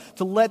in us,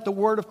 to let the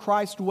Word of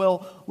Christ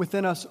dwell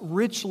within us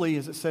richly,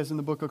 as it says in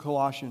the book of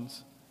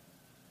Colossians.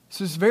 This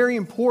is very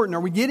important.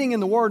 Are we getting in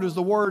the Word? Is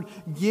the Word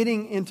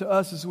getting into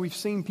us, as we've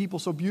seen people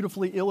so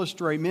beautifully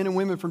illustrate, men and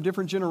women from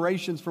different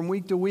generations, from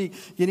week to week,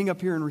 getting up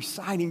here and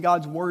reciting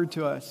God's Word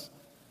to us?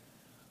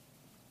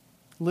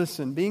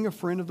 Listen, being a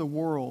friend of the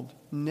world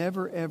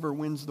never ever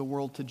wins the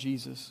world to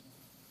Jesus.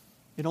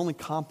 It only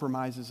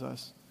compromises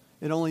us.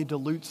 It only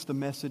dilutes the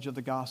message of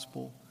the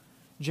gospel.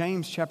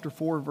 James chapter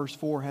 4, verse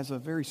 4 has a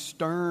very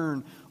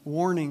stern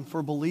warning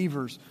for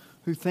believers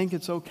who think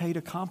it's okay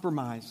to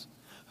compromise.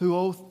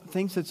 Who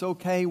thinks it's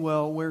okay,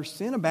 well, where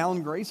sin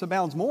abounds, grace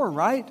abounds more,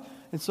 right?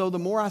 And so the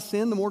more I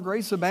sin, the more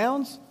grace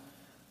abounds.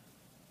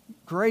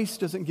 Grace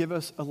doesn't give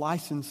us a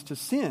license to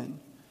sin.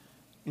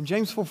 And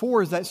James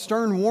 4:4 is that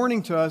stern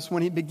warning to us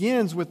when he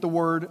begins with the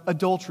word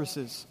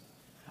adulteresses.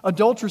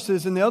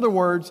 Adulteresses, in the other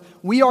words,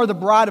 we are the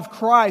bride of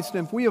Christ,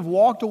 and if we have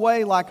walked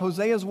away like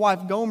Hosea's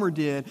wife Gomer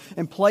did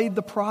and played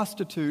the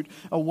prostitute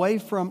away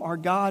from our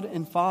God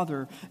and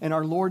Father and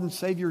our Lord and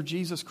Savior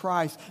Jesus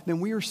Christ, then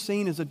we are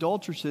seen as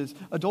adulteresses,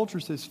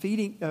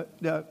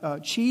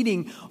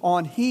 cheating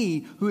on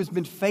He who has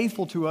been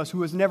faithful to us,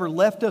 who has never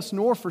left us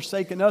nor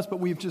forsaken us,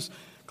 but we've just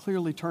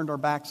clearly turned our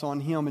backs on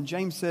Him. And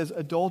James says,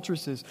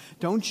 adulteresses,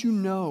 don't you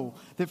know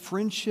that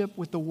friendship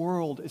with the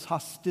world is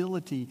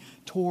hostility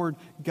toward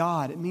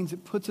God? It means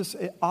it puts us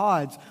at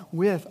odds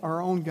with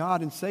our own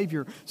God and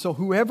Savior. So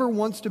whoever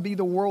wants to be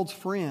the world's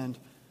friend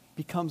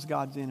becomes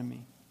God's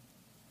enemy.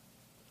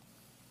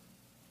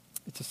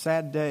 It's a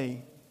sad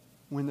day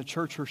when the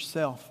church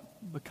herself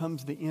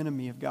becomes the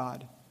enemy of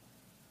God.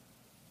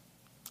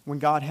 When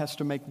God has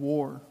to make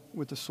war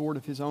with the sword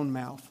of His own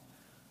mouth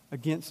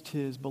against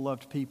His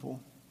beloved people.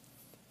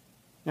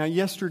 Now,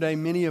 yesterday,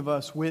 many of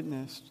us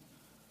witnessed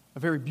a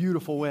very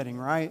beautiful wedding,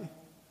 right?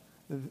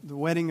 The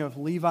wedding of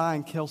Levi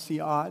and Kelsey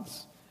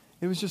Otts.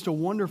 It was just a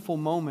wonderful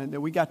moment that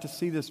we got to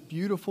see this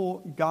beautiful,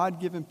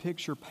 God-given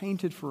picture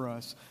painted for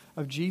us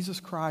of Jesus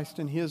Christ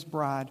and His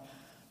bride,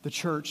 the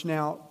church.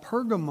 Now,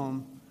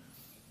 Pergamum,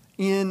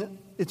 in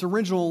its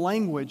original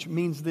language,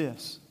 means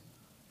this: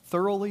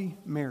 thoroughly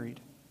married.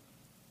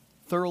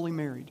 Thoroughly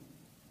married.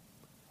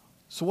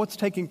 So what's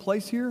taking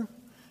place here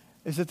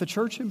is that the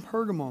church in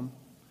Pergamum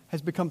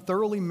has become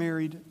thoroughly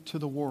married to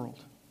the world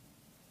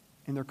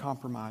in their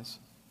compromise.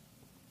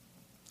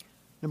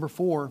 Number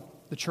 4,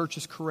 the church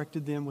has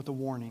corrected them with a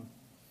warning.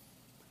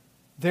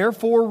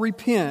 Therefore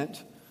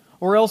repent,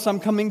 or else I'm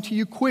coming to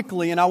you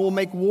quickly, and I will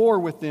make war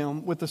with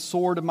them with the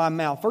sword of my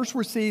mouth. First,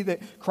 we see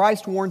that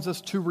Christ warns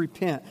us to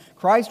repent.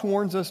 Christ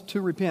warns us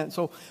to repent.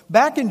 So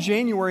back in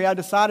January, I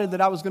decided that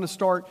I was going to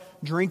start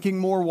drinking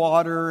more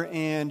water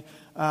and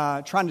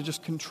trying to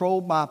just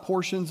control my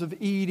portions of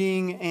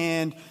eating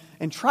and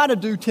try to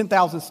do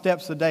 10,000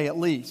 steps a day at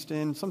least.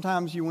 And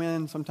sometimes you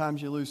win,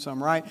 sometimes you lose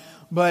some, right?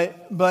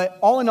 But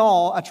all in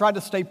all, I tried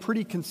to stay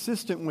pretty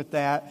consistent with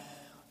that.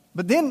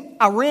 But then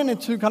I ran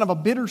into kind of a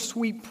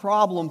bittersweet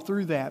problem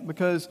through that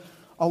because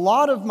a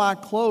lot of my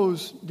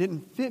clothes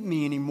didn't fit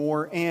me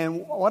anymore.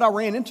 And what I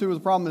ran into was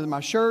a problem with my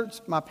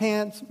shirts, my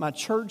pants, my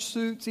church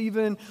suits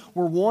even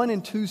were 1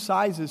 and 2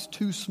 sizes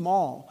too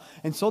small.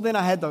 And so then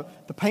I had the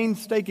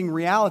painstaking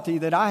reality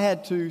that I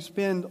had to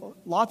spend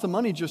lots of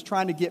money just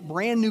trying to get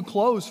brand new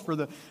clothes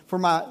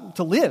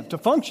to live, to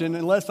function,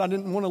 unless I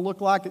didn't want to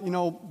look like,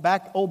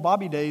 back old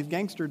Bobby days,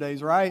 gangster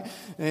days, right?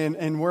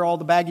 And wear all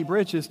the baggy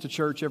breeches to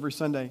church every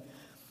Sunday.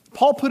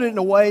 Paul put it in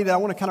a way that I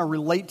want to kind of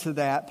relate to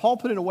that. Paul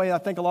put it in a way I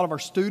think a lot of our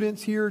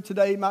students here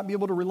today might be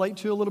able to relate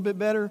to a little bit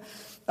better.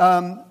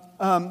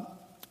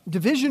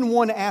 Division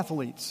I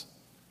athletes.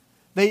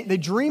 They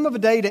dream of a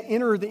day to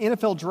enter the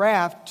NFL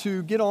draft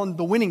to get on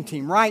the winning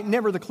team, right?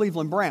 Never the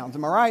Cleveland Browns,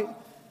 am I right?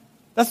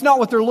 That's not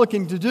what they're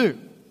looking to do.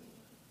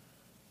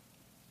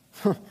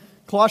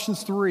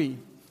 Colossians 3,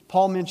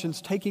 Paul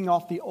mentions taking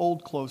off the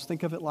old clothes.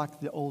 Think of it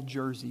like the old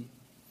jersey.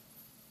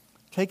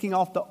 Taking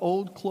off the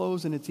old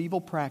clothes and its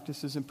evil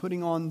practices and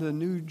putting on the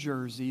new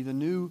jersey, the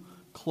new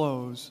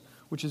clothes,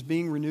 which is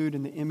being renewed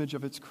in the image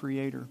of its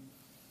Creator.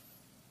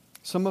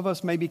 Some of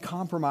us may be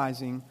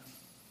compromising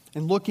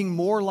and looking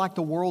more like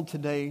the world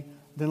today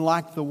than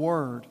like the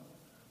Word.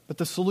 But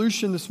the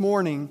solution this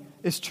morning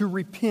is to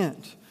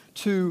repent,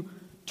 to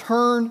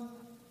turn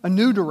a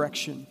new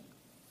direction.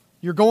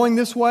 You're going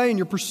this way and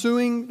you're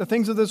pursuing the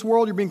things of this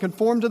world. You're being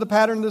conformed to the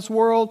pattern of this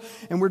world.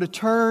 And we're to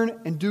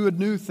turn and do a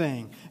new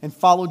thing and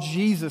follow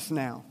Jesus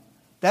now.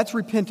 That's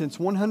repentance,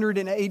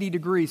 180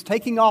 degrees.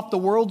 Taking off the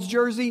world's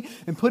jersey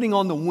and putting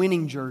on the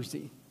winning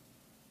jersey.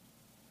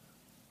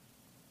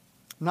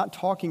 I'm not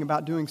talking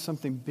about doing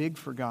something big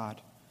for God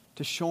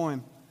to show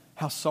Him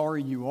how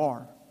sorry you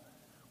are.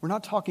 We're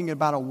not talking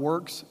about a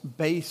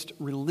works-based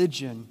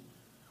religion.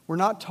 We're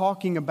not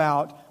talking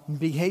about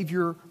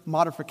behavior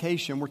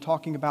modification. We're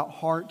talking about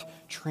heart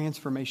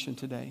transformation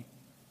today.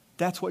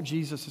 That's what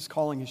Jesus is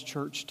calling His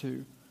church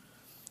to.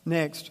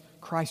 Next,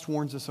 Christ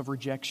warns us of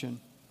rejection.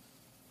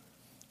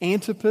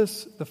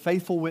 Antipas, the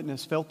faithful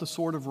witness, felt the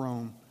sword of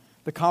Rome.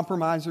 The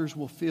compromisers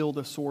will feel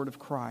the sword of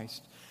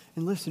Christ.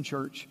 And listen,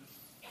 church,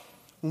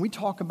 when we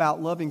talk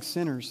about loving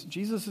sinners,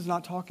 Jesus is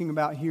not talking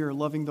about here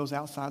loving those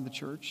outside the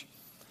church.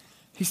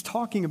 He's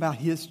talking about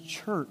His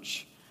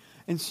church.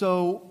 And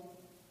so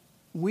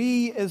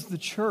we as the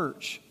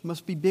church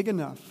must be big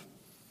enough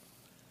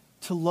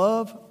to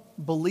love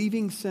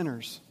believing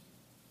sinners,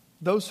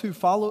 those who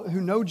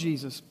know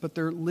Jesus, but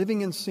they're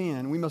living in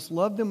sin. We must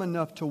love them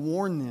enough to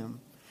warn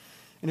them.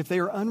 And if they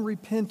are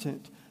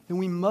unrepentant, then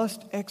we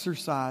must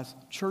exercise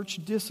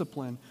church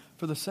discipline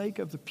for the sake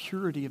of the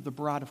purity of the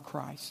bride of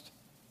Christ.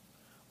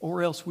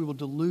 Or else we will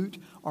dilute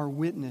our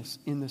witness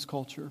in this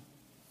culture.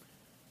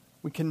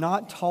 We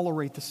cannot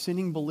tolerate the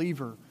sinning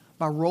believer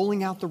by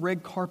rolling out the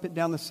red carpet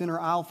down the center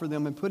aisle for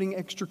them and putting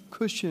extra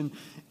cushion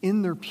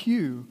in their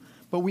pew.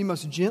 But we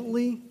must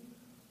gently,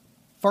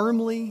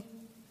 firmly,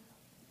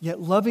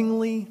 yet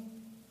lovingly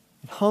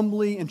and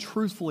humbly and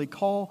truthfully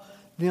call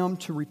them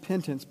to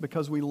repentance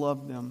because we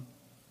love them.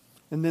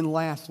 And then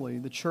lastly,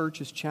 the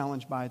church is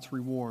challenged by its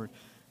reward.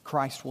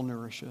 Christ will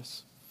nourish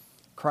us.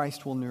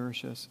 Christ will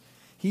nourish us.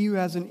 He who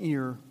has an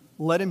ear,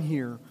 let him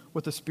hear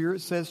what the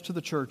Spirit says to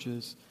the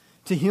churches.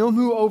 To him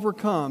who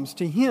overcomes,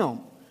 to him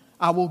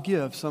I will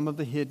give some of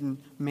the hidden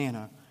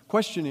manna.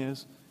 Question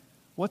is,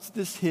 what's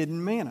this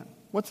hidden manna?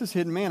 What's this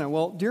hidden manna?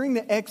 Well, during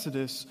the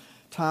Exodus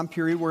time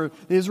period where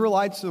the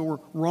Israelites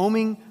were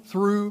roaming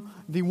through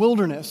the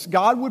wilderness,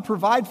 God would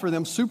provide for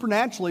them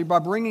supernaturally by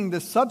bringing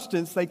this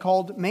substance they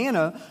called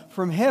manna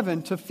from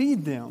heaven to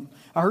feed them.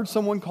 I heard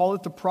someone call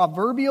it the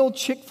proverbial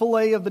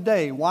Chick-fil-A of the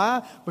day.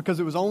 Why? Because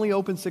it was only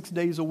open 6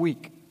 days a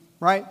week,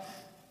 right?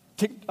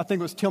 I think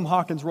it was Tim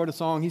Hawkins wrote a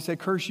song. He said,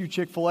 "Curse you,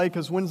 Chick-fil-A,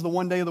 because when's the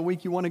one day of the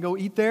week you want to go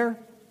eat there?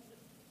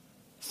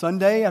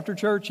 Sunday after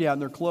church?" Yeah,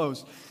 and they're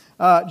closed.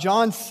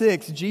 John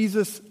 6,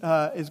 Jesus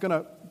is going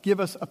to give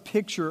us a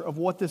picture of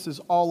what this is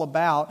all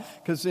about.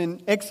 Because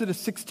in Exodus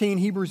 16,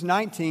 Hebrews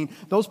 19,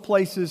 those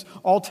places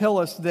all tell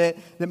us that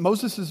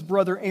Moses'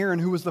 brother Aaron,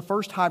 who was the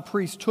first high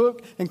priest,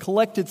 took and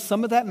collected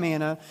some of that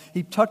manna.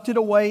 He tucked it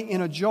away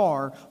in a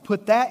jar,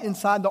 put that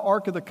inside the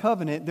Ark of the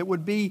Covenant that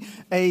would be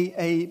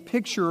a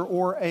picture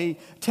or a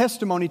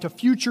testimony to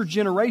future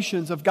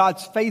generations of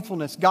God's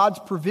faithfulness, God's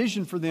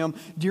provision for them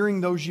during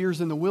those years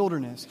in the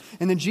wilderness.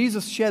 And then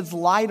Jesus sheds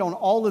light on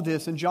all of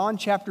this in John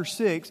chapter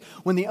 6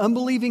 when the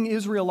unbelieving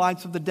Israelites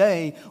of the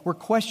day were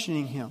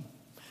questioning him.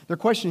 They're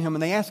questioning him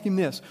and they ask him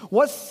this: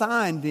 "What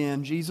sign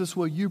then, Jesus,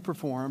 will you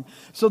perform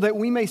so that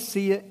we may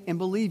see it and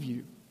believe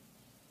you?"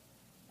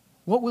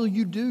 What will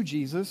you do,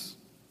 Jesus?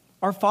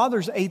 Our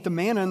fathers ate the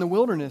manna in the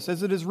wilderness,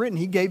 as it is written,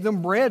 He gave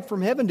them bread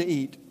from heaven to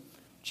eat.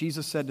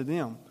 Jesus said to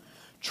them,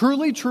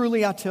 "Truly,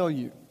 truly, I tell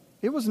you,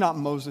 it was not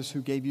Moses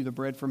who gave you the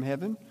bread from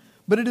heaven,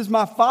 but it is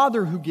my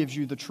Father who gives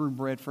you the true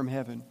bread from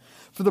heaven.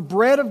 For the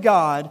bread of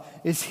God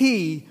is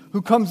He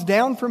who comes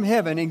down from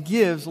heaven and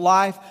gives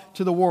life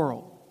to the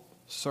world."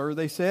 "Sir,"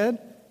 they said,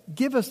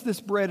 "give us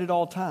this bread at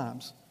all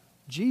times."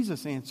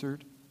 Jesus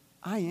answered,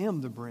 "I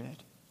am the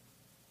bread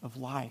of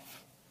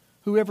life.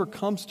 Whoever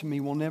comes to me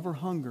will never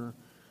hunger.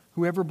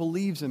 Whoever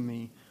believes in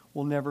me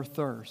will never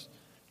thirst."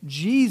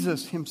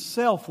 Jesus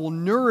Himself will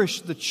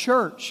nourish the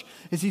church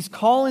as He's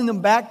calling them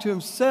back to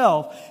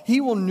Himself. He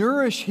will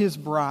nourish His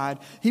bride.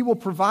 He will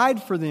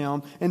provide for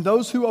them and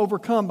those who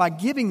overcome by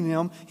giving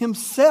them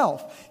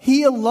Himself.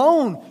 He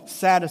alone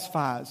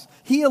satisfies.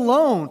 He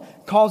alone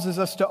causes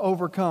us to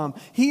overcome.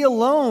 He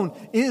alone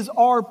is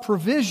our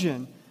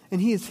provision. And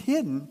He is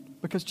hidden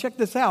because, check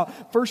this out,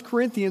 1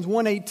 Corinthians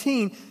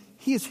 1:18,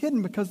 He is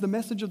hidden because the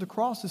message of the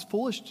cross is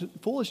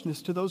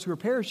foolishness to those who are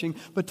perishing,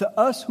 but to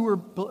us who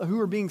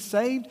are being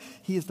saved,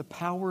 He is the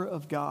power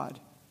of God.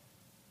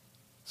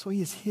 So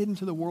He is hidden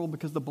to the world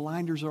because the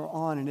blinders are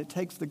on, and it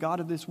takes the God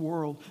of this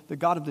world, the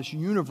God of this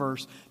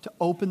universe, to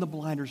open the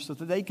blinders so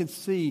that they can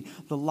see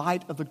the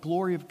light of the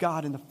glory of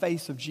God in the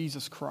face of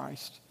Jesus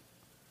Christ.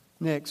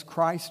 Next,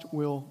 Christ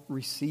will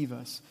receive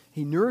us.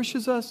 He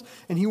nourishes us,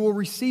 and He will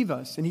receive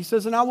us. And He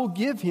says, "And I will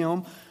give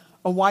him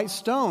a white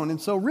stone." And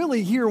so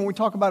really here, when we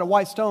talk about a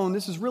white stone,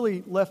 this is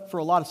really left for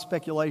a lot of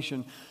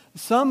speculation.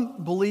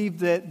 Some believe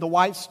that the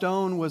white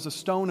stone was a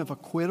stone of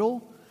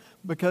acquittal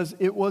because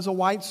it was a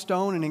white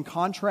stone, and in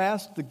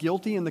contrast, the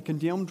guilty and the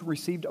condemned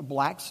received a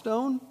black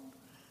stone.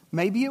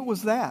 Maybe it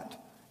was that.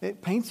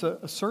 It paints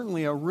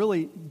certainly a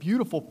really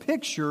beautiful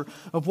picture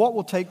of what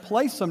will take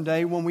place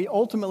someday when we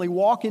ultimately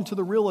walk into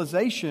the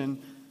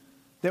realization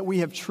that we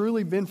have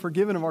truly been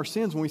forgiven of our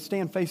sins when we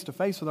stand face to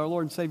face with our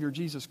Lord and Savior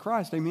Jesus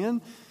Christ.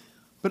 Amen?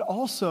 But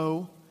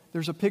also,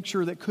 there's a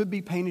picture that could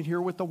be painted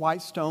here with the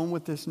white stone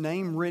with this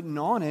name written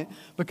on it,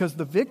 because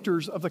the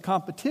victors of the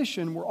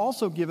competition were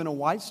also given a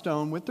white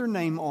stone with their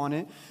name on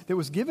it that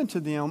was given to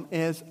them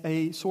as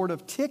a sort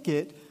of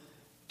ticket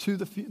to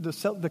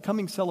the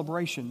coming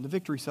celebration, the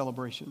victory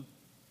celebration.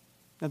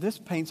 Now, this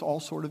paints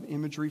all sort of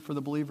imagery for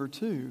the believer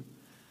too,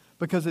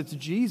 because it's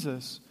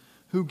Jesus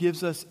who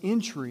gives us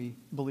entry,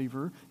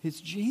 believer.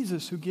 It's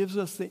Jesus who gives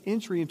us the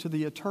entry into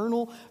the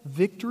eternal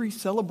victory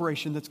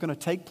celebration that's going to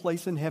take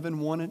place in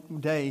heaven one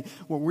day,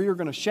 where we are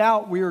going to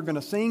shout, we are going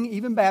to sing.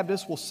 Even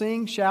Baptists will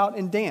sing, shout,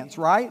 and dance,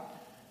 right?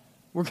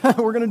 We're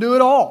going to do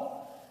it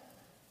all.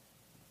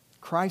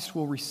 Christ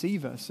will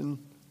receive us. And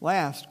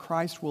last,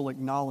 Christ will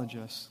acknowledge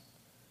us.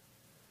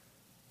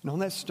 And on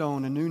that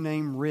stone, a new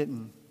name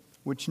written,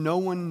 which no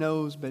one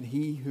knows but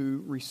He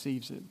who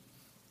receives it.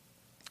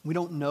 We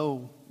don't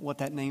know what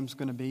that name's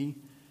going to be,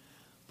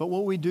 but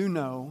what we do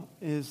know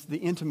is the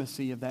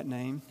intimacy of that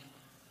name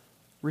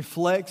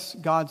reflects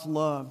God's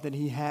love that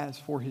He has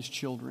for His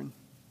children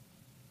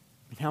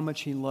and how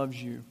much He loves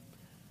you.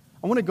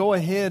 I want to go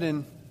ahead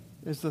and,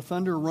 as the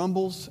thunder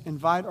rumbles,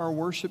 invite our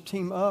worship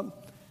team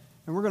up,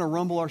 and we're going to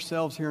rumble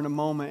ourselves here in a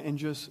moment and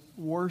just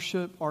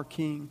worship our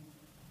King.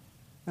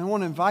 And I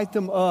want to invite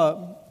them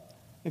up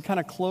and kind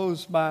of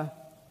close by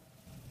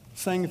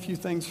saying a few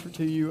things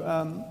to you.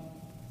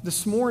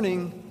 This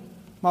morning,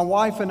 my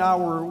wife and I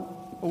were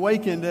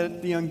awakened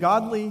at the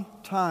ungodly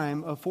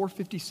time of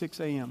 4:56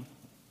 a.m.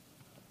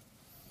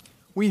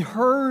 we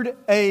heard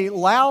a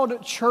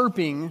loud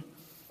chirping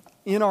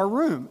in our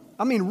room.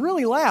 I mean,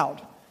 really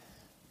loud.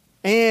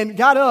 And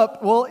got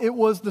up. Well, it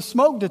was the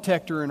smoke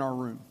detector in our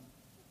room.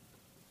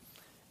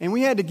 And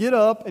we had to get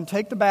up and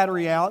take the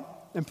battery out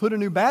and put a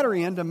new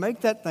battery in to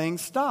make that thing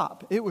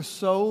stop. It was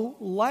so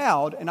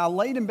loud. And I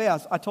laid in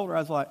bed. I told her, I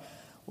was like,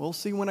 we'll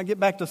see when I get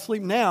back to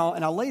sleep now.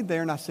 And I laid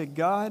there and I said,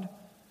 God,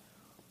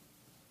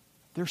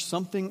 there's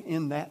something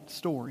in that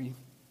story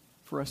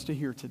for us to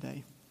hear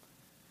today.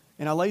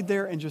 And I laid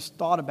there and just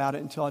thought about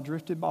it until I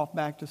drifted off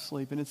back to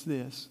sleep. And it's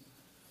this.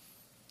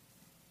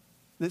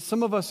 That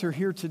some of us are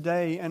here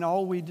today and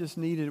all we just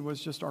needed was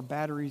just our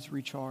batteries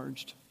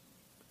recharged.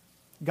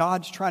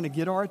 God's trying to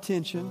get our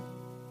attention.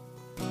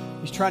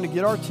 He's trying to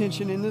get our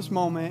attention in this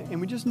moment,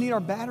 and we just need our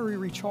battery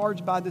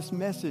recharged by this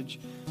message.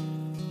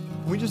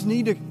 We just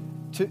need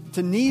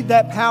to need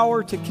that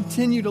power to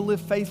continue to live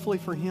faithfully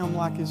for Him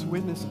like His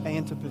witness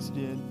Antipas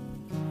did.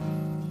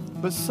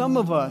 But some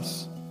of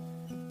us,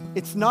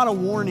 it's not a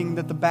warning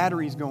that the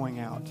battery's going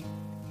out.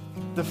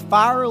 The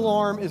fire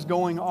alarm is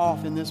going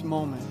off in this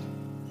moment.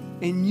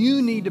 And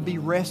you need to be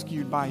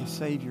rescued by a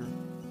Savior.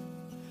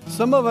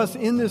 Some of us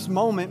in this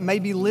moment may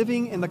be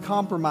living in the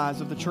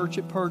compromise of the church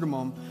at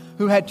Pergamum,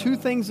 who had two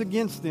things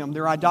against them,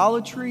 their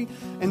idolatry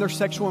and their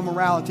sexual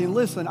immorality. And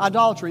listen,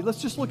 idolatry,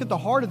 let's just look at the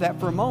heart of that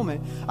for a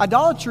moment.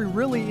 Idolatry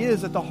really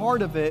is at the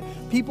heart of it,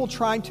 people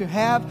trying to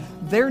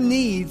have their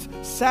needs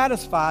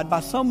satisfied by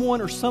someone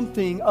or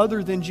something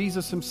other than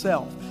Jesus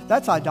Himself.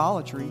 That's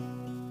idolatry.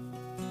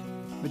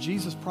 But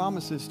Jesus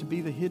promises to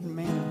be the hidden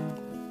manna,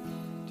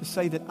 to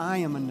say that I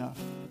am enough.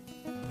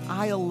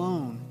 I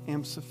alone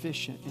am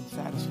sufficient and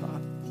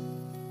satisfied.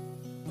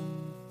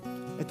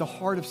 At the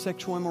heart of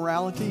sexual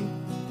immorality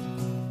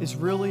is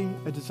really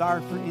a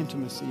desire for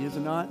intimacy, is it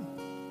not?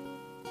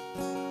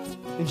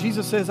 And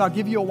Jesus says, I'll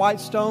give you a white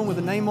stone with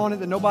a name on it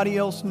that nobody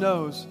else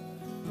knows.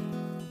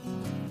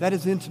 That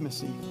is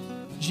intimacy.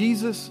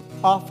 Jesus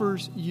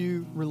offers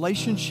you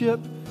relationship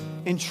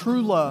and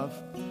true love.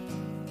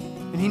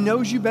 And He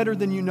knows you better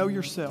than you know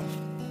yourself.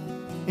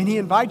 And He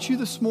invites you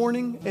this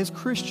morning as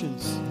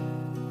Christians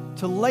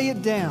to lay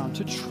it down,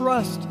 to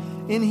trust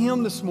in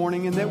Him this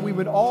morning, and that we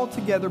would all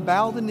together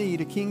bow the knee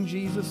to King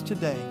Jesus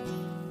today.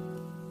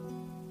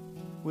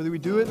 Whether we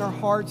do it in our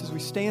hearts as we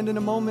stand in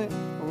a moment,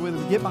 or whether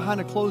we get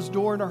behind a closed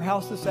door in our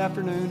house this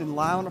afternoon and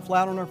lie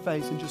flat on our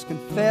face and just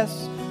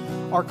confess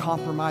our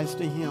compromise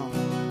to Him.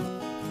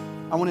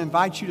 I want to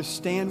invite you to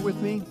stand with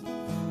me.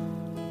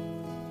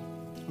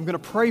 I'm going to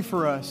pray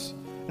for us.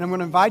 And I'm going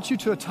to invite you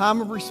to a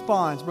time of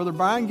response. Brother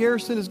Brian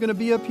Garrison is going to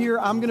be up here.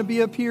 I'm going to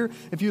be up here.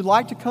 If you'd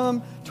like to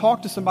come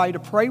talk to somebody to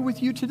pray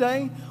with you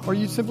today, or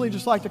you'd simply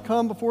just like to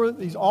come before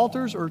these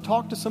altars or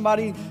talk to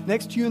somebody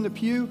next to you in the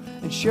pew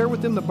and share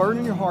with them the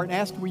burden in your heart and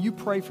ask, will you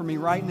pray for me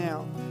right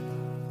now?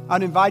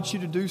 I'd invite you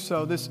to do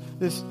so. This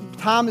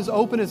time is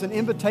open as an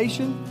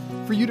invitation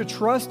for you to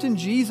trust in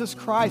Jesus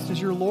Christ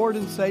as your Lord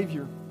and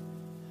Savior.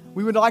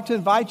 We would like to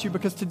invite you,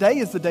 because today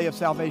is the day of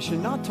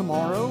salvation, not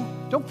tomorrow.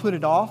 Don't put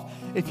it off.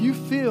 If you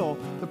feel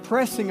the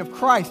pressing of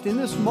Christ in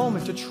this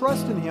moment to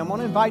trust in Him, I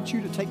want to invite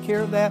you to take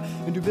care of that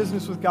and do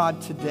business with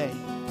God today.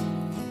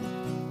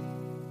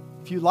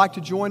 If you'd like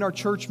to join our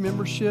church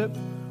membership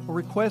or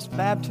request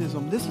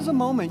baptism, this is a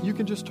moment you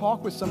can just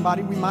talk with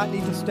somebody. We might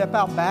need to step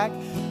out back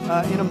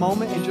in a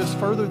moment and just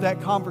further that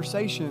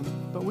conversation,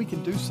 but we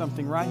can do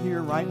something right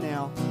here, right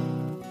now.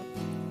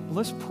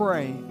 Let's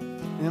pray,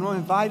 and then I'll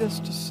invite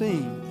us to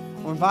sing.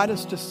 I'll invite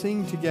us to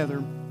sing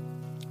together.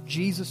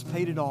 Jesus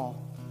paid it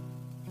all.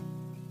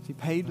 He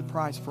paid the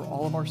price for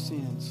all of our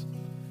sins.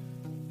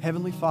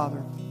 Heavenly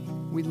Father,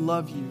 we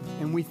love you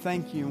and we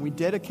thank you, and we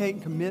dedicate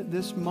and commit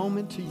this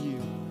moment to you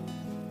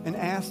and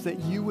ask that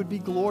you would be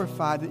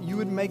glorified, that you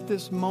would make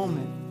this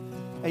moment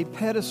a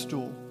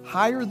pedestal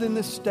higher than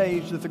this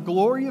stage, that the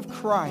glory of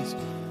Christ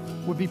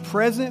would be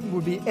present,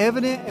 would be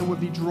evident, and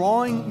would be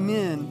drawing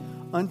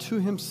men unto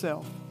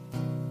Himself.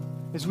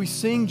 As we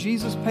sing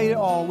Jesus Paid It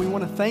All, we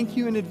want to thank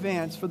you in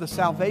advance for the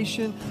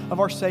salvation of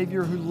our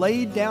Savior, who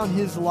laid down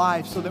His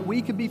life so that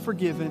we could be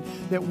forgiven,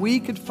 that we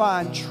could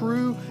find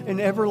true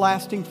and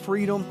everlasting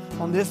freedom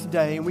on this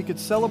day, and we could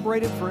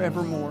celebrate it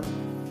forevermore.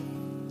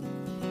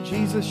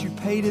 Jesus, you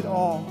paid it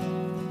all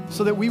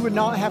so that we would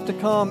not have to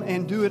come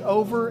and do it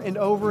over and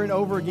over and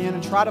over again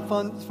and try to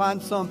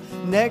find some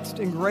next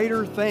and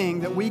greater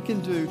thing that we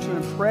can do to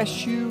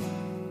impress you,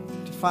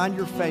 to find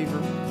your favor.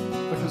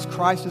 Because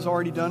Christ has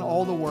already done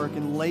all the work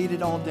and laid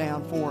it all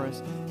down for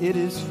us. It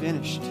is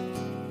finished.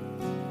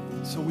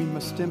 So we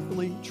must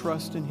simply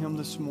trust in Him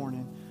this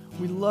morning.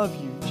 We love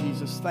you,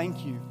 Jesus.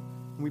 Thank you.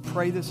 And we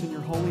pray this in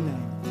your holy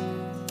name.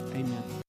 Amen.